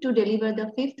agreed to deliver the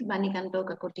 5th Bani Kanta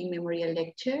Kakati Memorial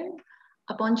Lecture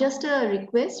upon just a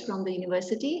request from the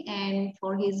university, and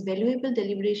for his valuable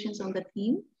deliberations on the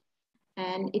theme.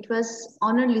 And it was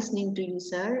honor listening to you,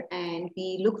 sir, and we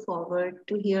look forward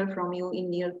to hear from you in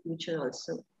near future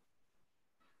also.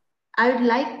 I would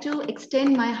like to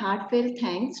extend my heartfelt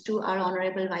thanks to our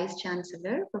Honorable Vice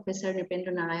Chancellor, Professor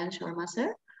Nripendra Narayan Sharma sir,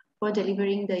 for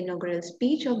delivering the inaugural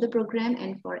speech of the program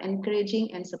and for encouraging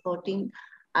and supporting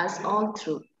us all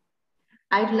through.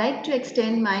 I'd like to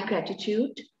extend my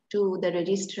gratitude to the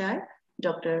Registrar,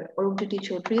 Dr. Orugjuti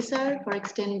Chaudhary sir, for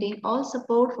extending all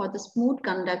support for the smooth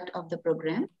conduct of the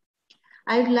program.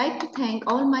 I would like to thank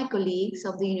all my colleagues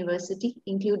of the university,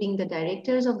 including the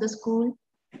directors of the school,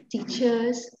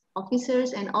 teachers,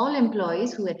 officers, and all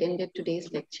employees who attended today's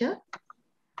lecture.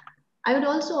 I would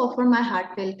also offer my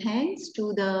heartfelt thanks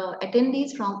to the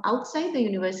attendees from outside the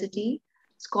university,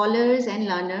 scholars and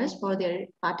learners for their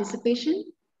participation.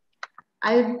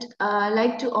 I would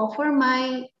like to offer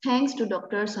my thanks to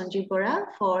Dr. Sanjeev Bora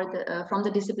from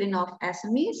the discipline of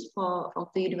Assamese of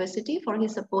the university for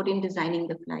his support in designing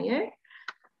the flyer.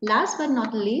 Last but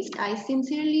not least, I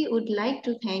sincerely would like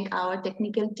to thank our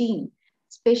technical team.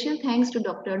 Special thanks to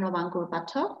Dr. Novankur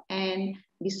Pathak and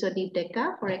Biswadeep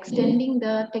Deka for extending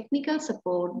the technical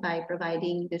support by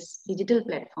providing this digital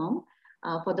platform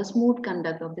for the smooth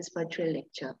conduct of this virtual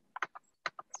lecture.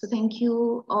 So thank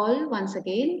you all once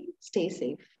again. Stay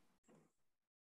safe.